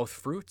still both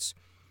fruits.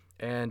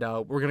 And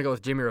we're going to go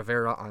with Jimmy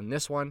Rivera on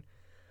this one.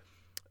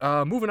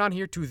 Moving on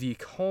here to the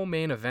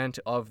co-main event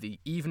of the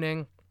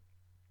evening.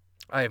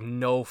 I have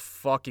no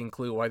fucking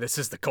clue why this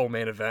is the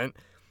co-main event.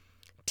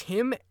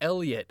 Tim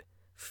Elliott,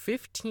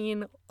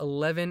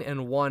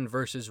 15-11-1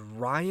 versus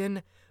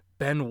Ryan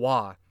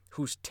Benoit,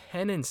 who's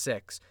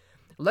 10-6.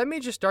 Let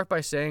me just start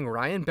by saying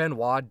Ryan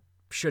Benoit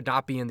should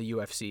not be in the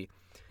UFC.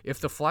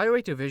 If the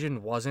flyweight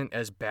division wasn't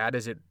as bad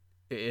as it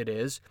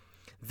is,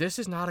 this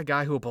is not a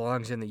guy who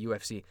belongs in the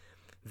UFC.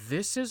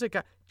 This is a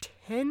guy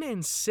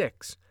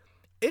 10-6.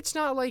 It's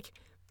not like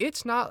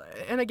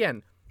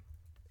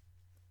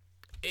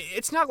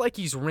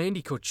he's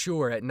Randy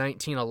Couture at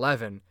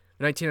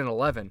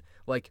 19-11.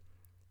 Like,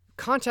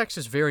 context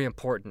is very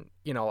important.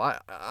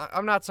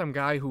 I'm not some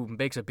guy who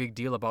makes a big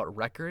deal about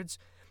records.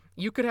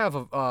 You could have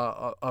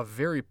a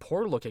very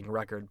poor-looking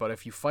record, but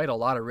if you fight a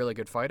lot of really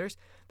good fighters,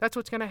 that's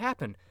what's going to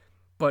happen.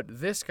 But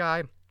this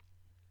guy,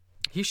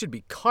 he should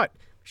be cut.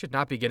 He should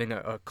not be getting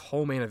a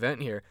co-main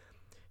event here.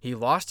 He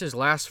lost his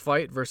last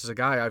fight versus a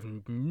guy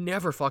I've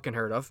never fucking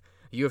heard of,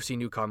 a UFC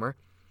newcomer.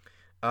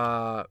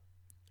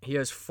 He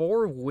has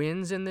 4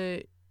 wins in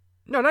the...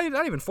 No,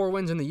 not even 4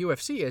 wins in the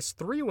UFC. He has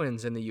 3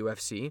 wins in the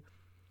UFC.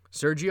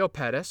 Sergio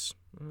Pettis.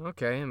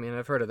 Okay, I mean,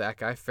 I've heard of that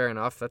guy. Fair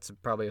enough. That's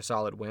probably a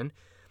solid win.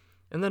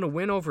 And then a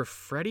win over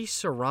Freddie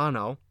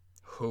Serrano,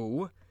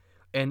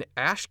 and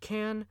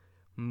Ashkan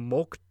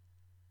Mokhtarian.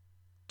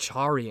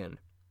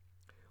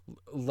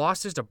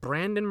 Losses to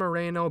Brandon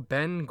Moreno,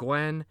 Ben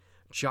Gwen,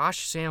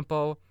 Josh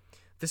Sampo.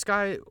 This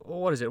guy,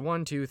 what is it?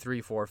 1, 2,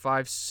 3, 4,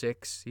 5,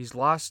 6. He's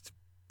lost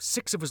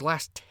 6 of his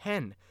last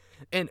 10.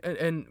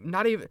 And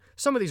not even,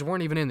 some of these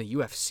weren't even in the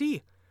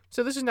UFC.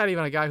 So this is not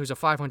even a guy who's a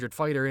 500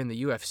 fighter in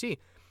the UFC.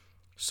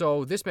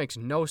 So this makes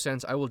no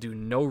sense. I will do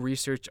no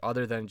research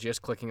other than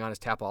just clicking on his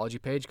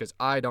Tapology page because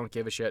I don't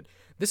give a shit.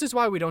 This is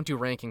why we don't do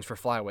rankings for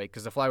flyweight,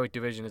 because the flyweight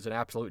division is an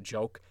absolute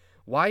joke.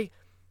 Why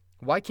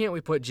can't we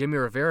put Jimmy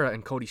Rivera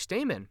and Cody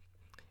Stamann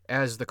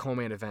as the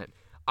co-main event?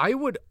 I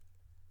would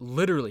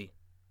literally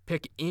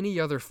pick any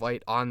other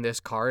fight on this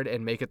card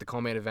and make it the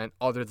co-main event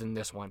other than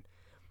this one.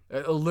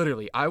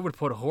 Literally, I would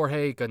put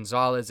Jorge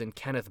Gonzalez and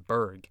Kenneth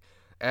Berg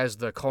as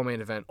the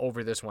co-main event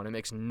over this one. It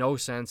makes no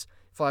sense.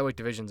 Flyweight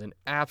division's an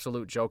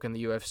absolute joke in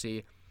the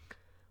UFC.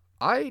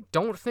 I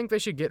don't think they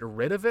should get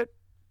rid of it.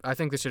 I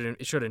think they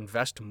should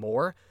invest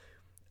more.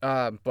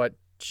 But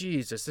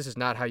Jesus, this is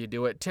not how you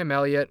do it. Tim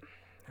Elliott,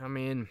 I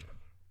mean,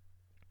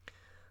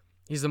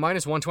 he's the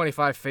minus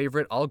 125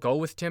 favorite. I'll go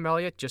with Tim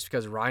Elliott just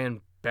because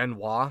Ryan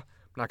Benoit.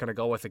 I'm not going to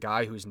go with a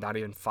guy who's not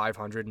even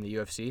 500 in the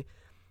UFC.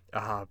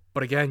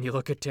 But again, you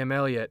look at Tim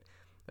Elliott.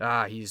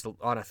 He's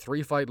on a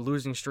 3-fight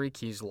losing streak.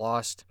 He's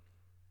lost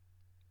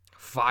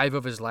 5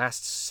 of his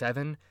last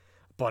 7.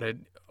 But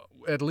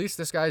at least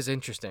this guy's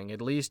interesting.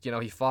 At least,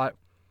 he fought.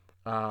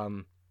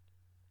 It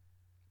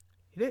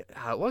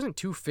wasn't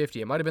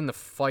 250. It might have been the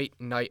fight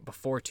night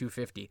before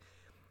 250.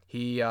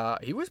 He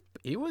was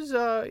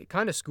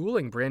kind of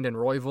schooling Brandon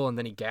Royval, and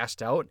then he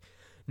gassed out.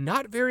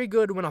 Not very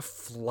good when a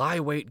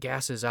flyweight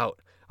gasses out.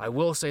 I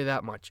will say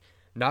that much.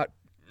 Not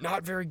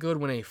very good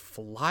when a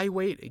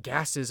flyweight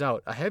gasses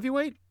out. A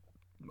heavyweight,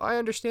 I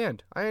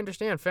understand.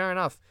 Fair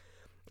enough.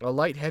 A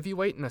light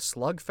heavyweight in a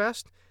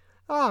slugfest,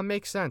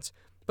 makes sense.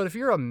 But if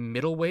you're a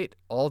middleweight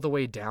all the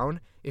way down,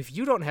 if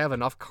you don't have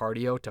enough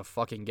cardio to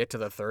fucking get to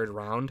the 3rd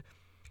round,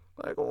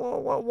 like,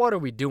 what are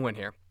we doing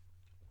here?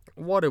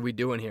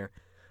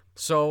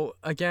 So,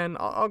 again,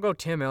 I'll go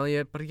Tim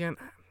Elliott, but again,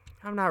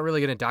 I'm not really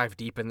going to dive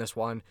deep in this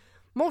one.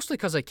 Mostly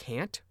because I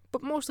can't,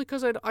 but mostly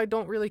because I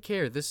don't really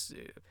care. This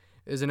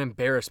is an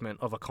embarrassment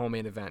of a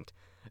co-main event,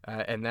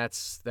 and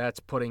that's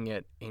putting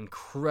it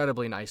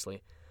incredibly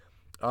nicely.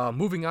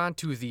 Moving on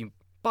to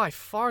by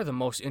far the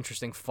most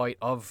interesting fight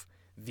of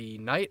the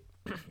night,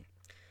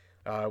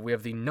 we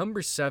have the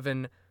number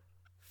 7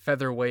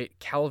 featherweight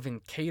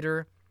Calvin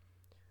Kattar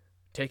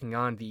taking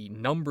on the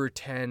number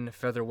 10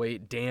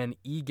 featherweight Dan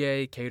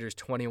Ige. Kattar's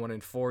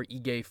 21-4,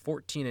 Ige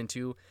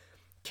 14-2.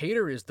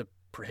 Kattar is the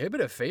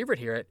prohibitive favorite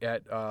here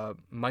at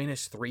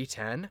minus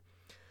 310.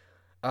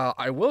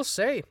 I will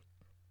say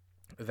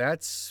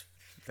that's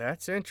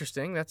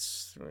interesting.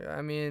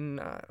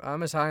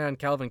 I'm as high on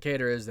Calvin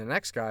Kattar as the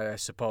next guy, I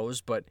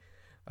suppose, but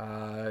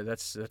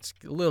that's a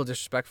little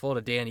disrespectful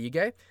to Dan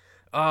Ige.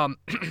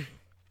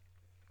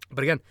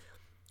 But again,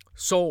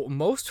 so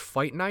most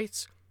fight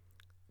nights,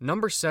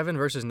 number 7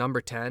 versus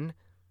number 10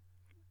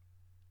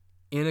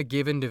 in a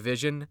given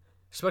division,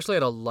 especially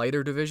at a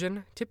lighter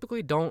division,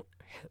 typically don't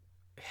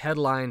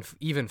headline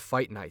even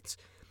fight nights.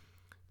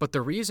 But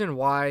the reason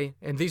why,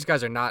 and these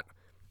guys are not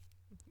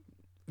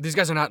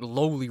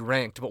lowly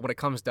ranked, but when it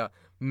comes to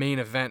main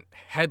event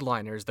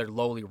headliners, they're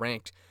lowly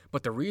ranked.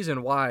 But the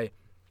reason why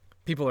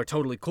people are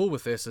totally cool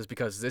with this is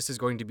because this is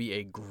going to be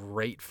a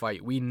great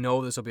fight. We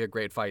know this will be a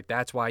great fight.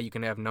 That's why you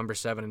can have number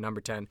 7 and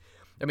number 10.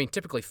 I mean,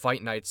 typically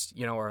fight nights,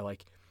 are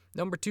like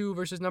number 2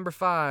 versus number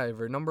 5,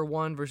 or number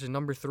 1 versus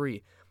number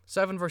 3.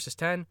 7 versus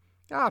 10,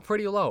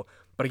 pretty low.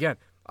 But again,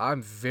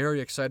 I'm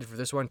very excited for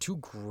this one. 2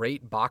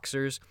 great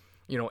boxers.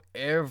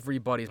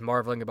 Everybody's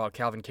marveling about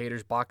Calvin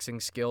Kattar's boxing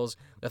skills.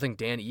 I think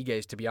Dan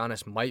Ige's, to be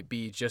honest, might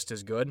be just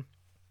as good.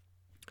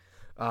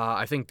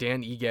 I think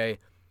Dan Ige,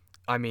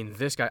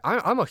 this guy,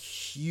 I'm a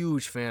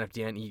huge fan of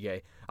Dan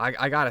Ige.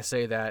 I gotta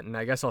say that, and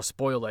I guess I'll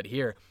spoil it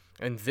here.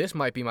 And this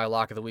might be my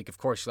lock of the week. Of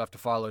course, you'll have to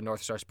follow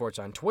North Star Sports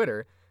on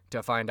Twitter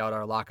to find out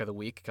our lock of the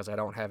week, because I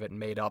don't have it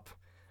made up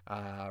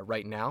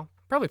right now.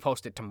 Probably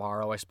post it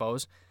tomorrow, I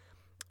suppose,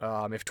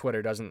 if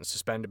Twitter doesn't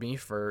suspend me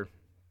for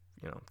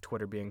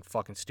Twitter being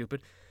fucking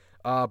stupid.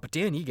 But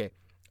Dan Ige,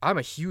 I'm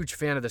a huge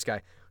fan of this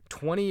guy.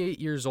 28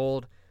 years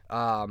old.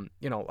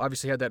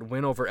 Obviously had that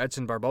win over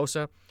Edson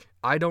Barbosa.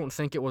 I don't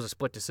think it was a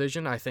split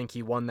decision. I think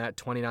he won that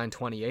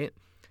 29-28.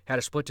 Had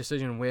a split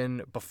decision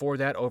win before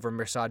that over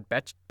Mirsad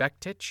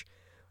Bektic.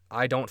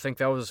 I don't think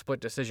that was a split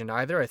decision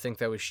either. I think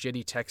that was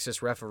shitty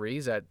Texas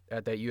referees at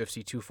that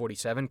UFC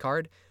 247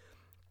 card.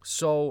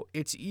 So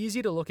it's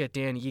easy to look at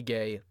Dan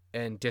Ige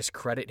and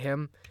discredit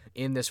him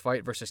in this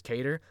fight versus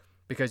Kattar,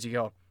 because you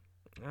go,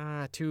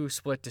 2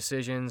 split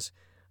decisions.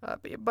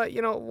 But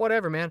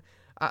whatever, man.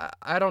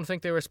 I don't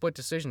think they were split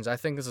decisions. I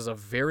think this is a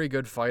very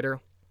good fighter.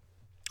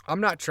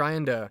 I'm not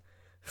trying to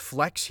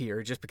flex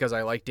here just because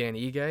I like Dan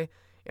Ige.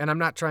 And I'm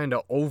not trying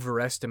to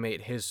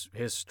overestimate his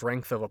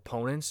strength of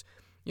opponents.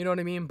 You know what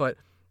I mean? But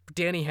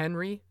Danny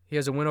Henry, he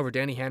has a win over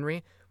Danny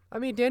Henry. I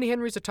mean, Danny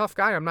Henry's a tough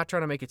guy. I'm not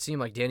trying to make it seem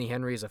like Danny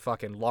Henry is a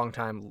fucking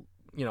long-time,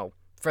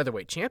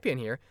 featherweight champion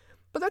here.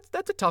 But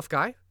that's a tough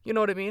guy. You know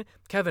what I mean?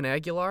 Kevin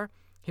Aguilar,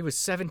 he was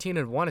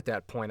 17-1 at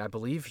that point. I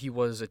believe he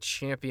was a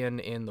champion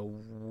in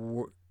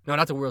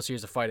not the World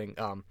Series of Fighting,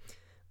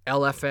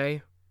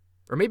 LFA.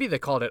 Or maybe they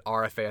called it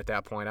RFA at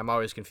that point. I'm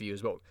always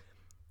confused. But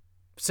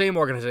same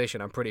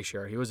organization, I'm pretty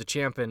sure. He was a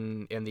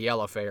champion in the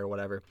LFA or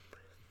whatever.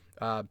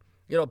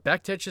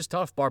 Bektic is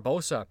tough.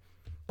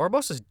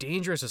 Barbosa's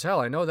dangerous as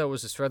hell. I know that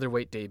was his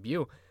featherweight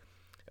debut.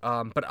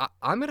 But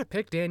I'm going to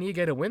pick Dan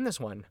Ige to win this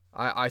one.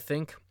 I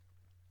think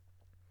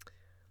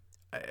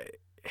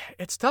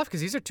it's tough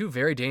because these are two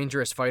very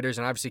dangerous fighters,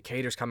 and obviously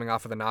Kattar's coming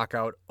off of the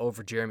knockout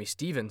over Jeremy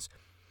Stephens.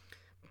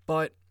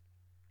 But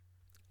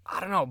I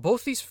don't know.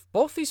 Both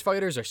these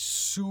fighters are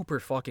super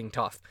fucking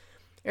tough.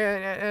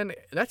 And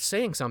that's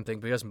saying something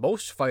because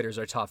most fighters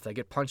are tough. They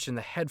get punched in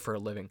the head for a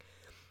living.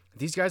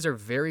 These guys are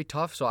very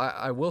tough, so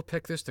I will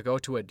pick this to go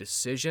to a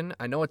decision.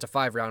 I know it's a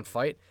 5-round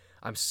fight.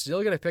 I'm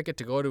still going to pick it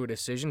to go to a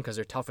decision because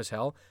they're tough as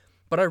hell.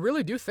 But I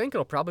really do think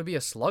it'll probably be a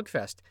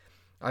slugfest.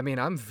 I mean,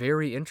 I'm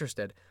very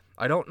interested.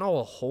 I don't know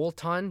a whole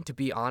ton, to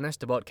be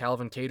honest, about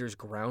Calvin Kattar's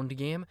ground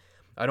game.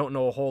 I don't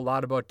know a whole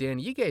lot about Dan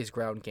Ige's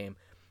ground game.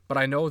 But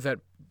I know that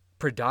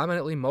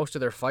predominantly most of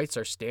their fights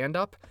are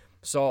stand-up.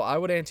 So I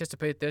would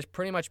anticipate this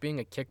pretty much being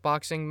a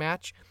kickboxing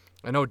match.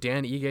 I know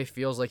Dan Ige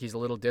feels like he's a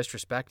little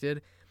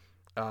disrespected.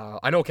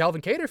 I know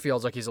Calvin Kattar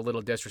feels like he's a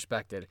little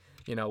disrespected,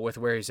 with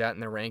where he's at in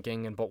the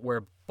ranking and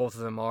where both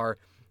of them are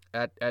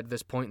at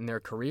this point in their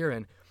career.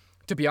 And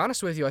to be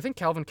honest with you, I think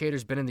Calvin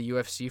Kattar's been in the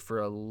UFC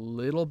for a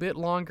little bit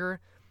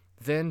longer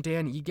than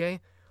Dan Ige.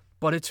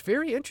 But it's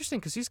very interesting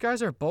because these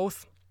guys are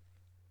both,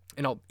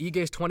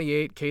 Ige's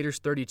 28, Kattar's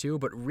 32,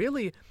 but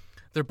really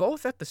they're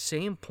both at the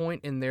same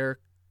point in their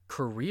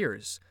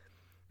careers,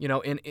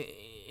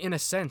 in a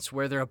sense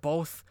where they're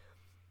both,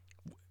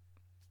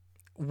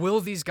 will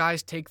these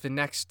guys take the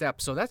next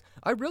step? So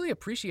I really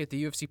appreciate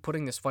the UFC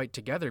putting this fight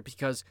together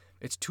because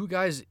it's two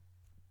guys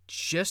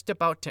just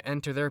about to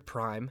enter their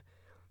prime,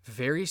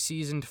 very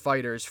seasoned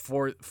fighters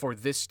for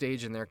this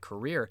stage in their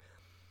career.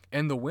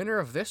 And the winner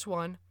of this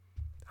one,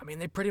 I mean,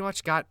 they pretty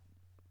much got,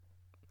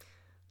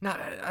 I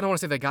don't want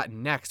to say they got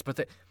next,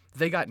 but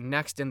they got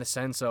next in the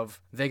sense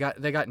of they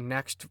got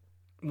next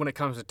when it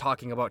comes to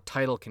talking about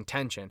title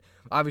contention.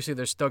 Obviously,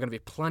 there's still going to be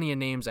plenty of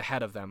names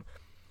ahead of them.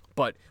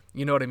 But,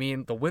 you know what I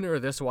mean? The winner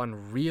of this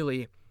one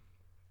really,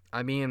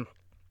 I mean,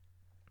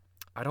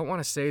 I don't want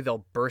to say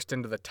they'll burst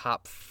into the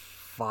top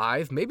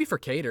 5. Maybe for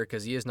Kattar,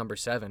 because he is number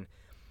 7.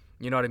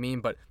 You know what I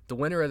mean? But the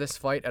winner of this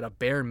fight, at a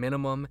bare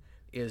minimum,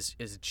 is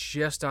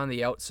just on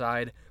the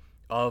outside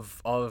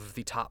of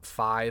the top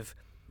 5.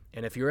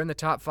 And if you're in the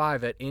top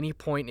 5 at any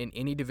point in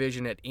any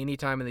division at any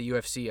time in the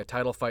UFC, a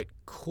title fight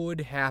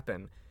could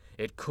happen.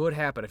 It could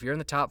happen. If you're in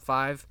the top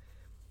 5,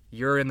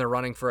 you're in the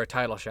running for a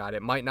title shot.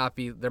 It might not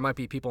be. There might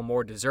be people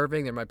more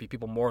deserving. There might be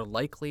people more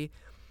likely.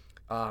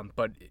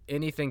 But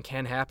anything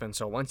can happen.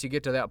 So once you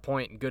get to that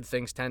point, good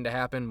things tend to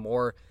happen.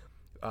 More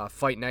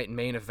fight night and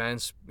main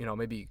events.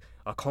 Maybe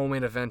a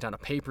co-main event on a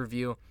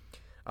pay-per-view.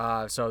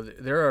 So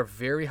there are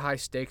very high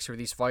stakes for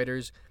these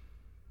fighters.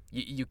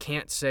 You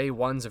can't say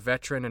one's a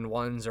veteran and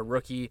one's a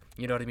rookie.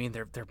 You know what I mean?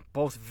 They're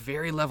both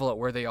very level at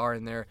where they are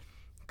in their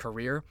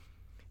career.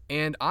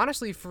 And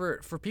honestly,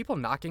 for people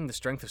knocking the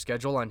strength of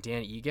schedule on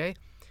Dan Ige,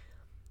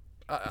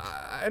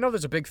 I know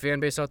there's a big fan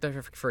base out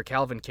there for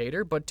Calvin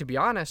Kattar, but to be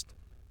honest,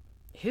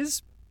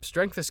 his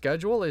strength of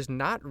schedule is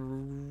not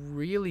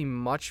really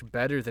much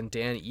better than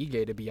Dan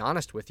Ige, to be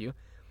honest with you.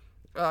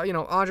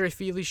 Andre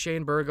Fili,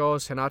 Shane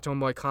Burgos, Renato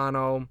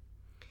Moicano,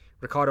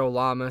 Ricardo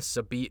Lamas,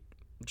 Sabit,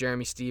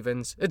 Jeremy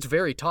Stephens. It's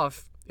very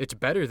tough. It's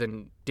better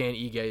than Dan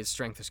Ige's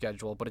strength of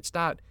schedule, but it's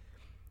not,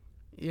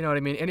 you know what I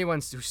mean? Anyone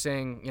who's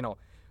saying,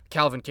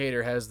 Calvin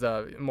Kattar has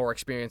the more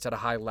experience at a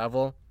high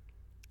level,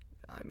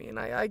 I mean,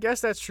 I guess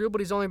that's true,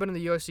 but he's only been in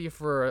the UFC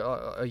for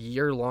a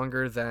year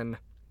longer than,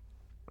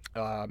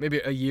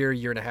 maybe a year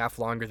and a half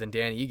longer than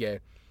Dan Ige.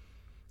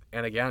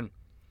 And again,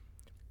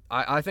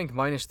 I think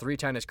minus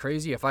 310 is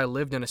crazy. If I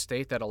lived in a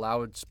state that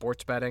allowed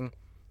sports betting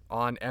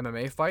on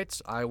MMA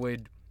fights, I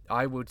would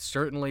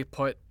certainly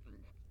put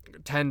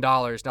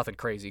 $10, nothing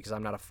crazy because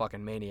I'm not a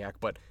fucking maniac,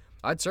 but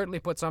I'd certainly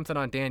put something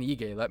on Dan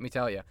Ige, let me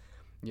tell you.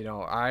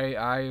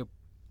 I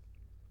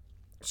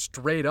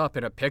straight up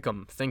in a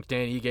pick'em think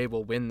Dan Ige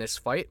will win this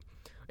fight,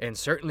 and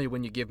certainly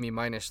when you give me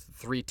minus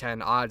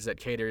 310 odds that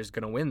Kattar is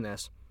going to win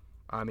this,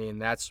 I mean,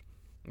 that's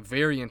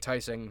very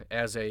enticing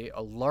as a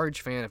large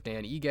fan of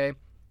Dan Ige.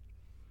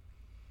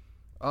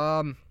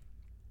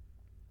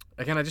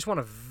 Again, I just want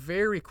to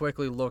very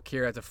quickly look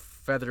here at the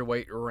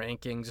featherweight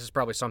rankings. This is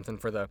probably something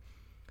for the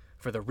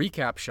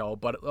recap show,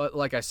 but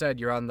like I said,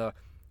 you're on the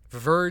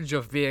verge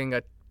of being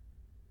a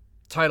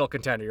title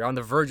contender. You're on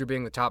the verge of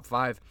being the top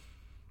 5,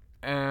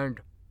 and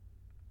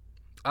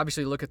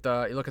obviously you look at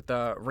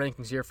the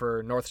rankings here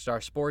for North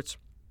Star Sports.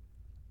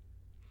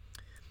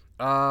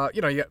 You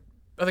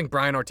got I think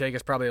Brian Ortega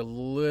is probably a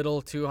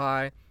little too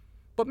high,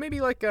 but maybe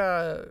like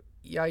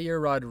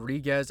Yair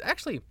Rodriguez.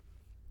 Actually,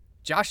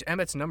 Josh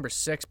Emmett's number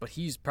 6, but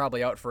he's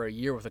probably out for a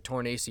year with a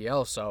torn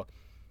ACL. So,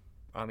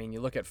 I mean, you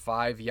look at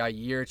 5,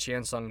 Yair,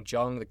 Chan Sung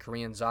Jung, the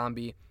Korean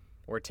Zombie,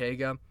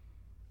 Ortega.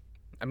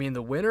 I mean,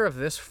 the winner of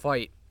this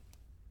fight,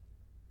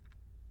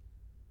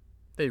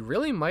 they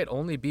really might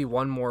only be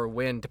one more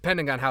win,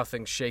 depending on how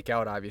things shake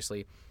out,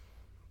 obviously.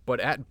 But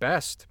at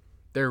best,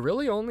 they're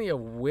really only a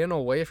win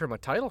away from a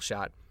title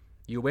shot.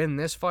 You win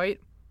this fight,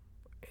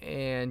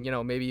 and, you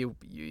know, maybe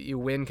you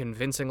win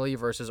convincingly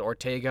versus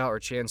Ortega or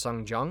Chan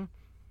Sung Jung.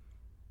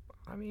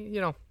 I mean,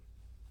 you know,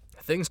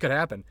 things could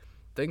happen.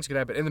 Things could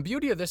happen. And the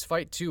beauty of this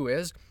fight, too,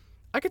 is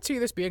I could see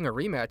this being a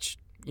rematch,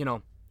 you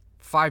know,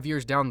 5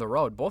 years down the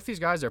road. Both these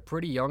guys are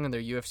pretty young in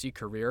their UFC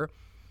career.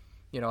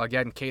 You know,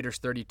 again, Kattar's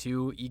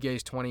 32,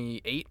 Ige's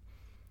 28.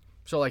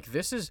 So, like,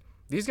 these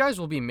guys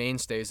will be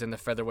mainstays in the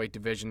featherweight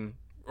division,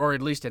 or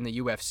at least in the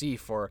UFC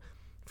for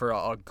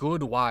a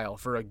good while.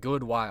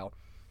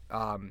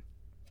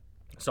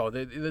 So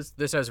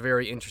this has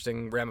very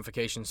interesting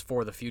ramifications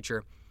for the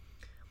future.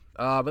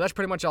 But that's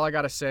pretty much all I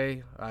gotta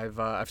say.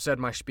 I've said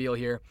my spiel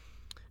here.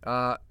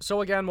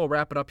 So again, we'll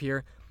wrap it up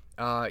here.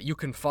 You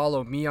can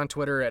follow me on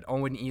Twitter at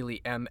Owen Ely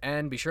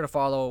MN. Be sure to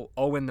follow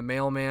Owen the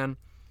Mailman.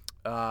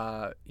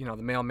 You know,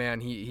 the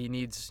Mailman, he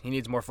needs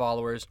more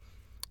followers.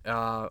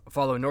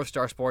 Follow North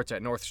Star Sports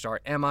at North Star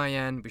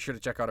MIN. Be sure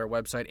to check out our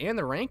website and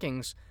the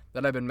rankings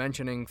that I've been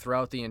mentioning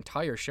throughout the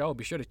entire show.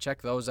 Be sure to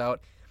check those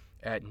out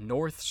at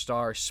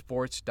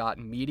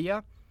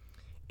northstarsports.media.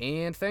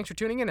 And thanks for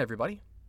tuning in, everybody.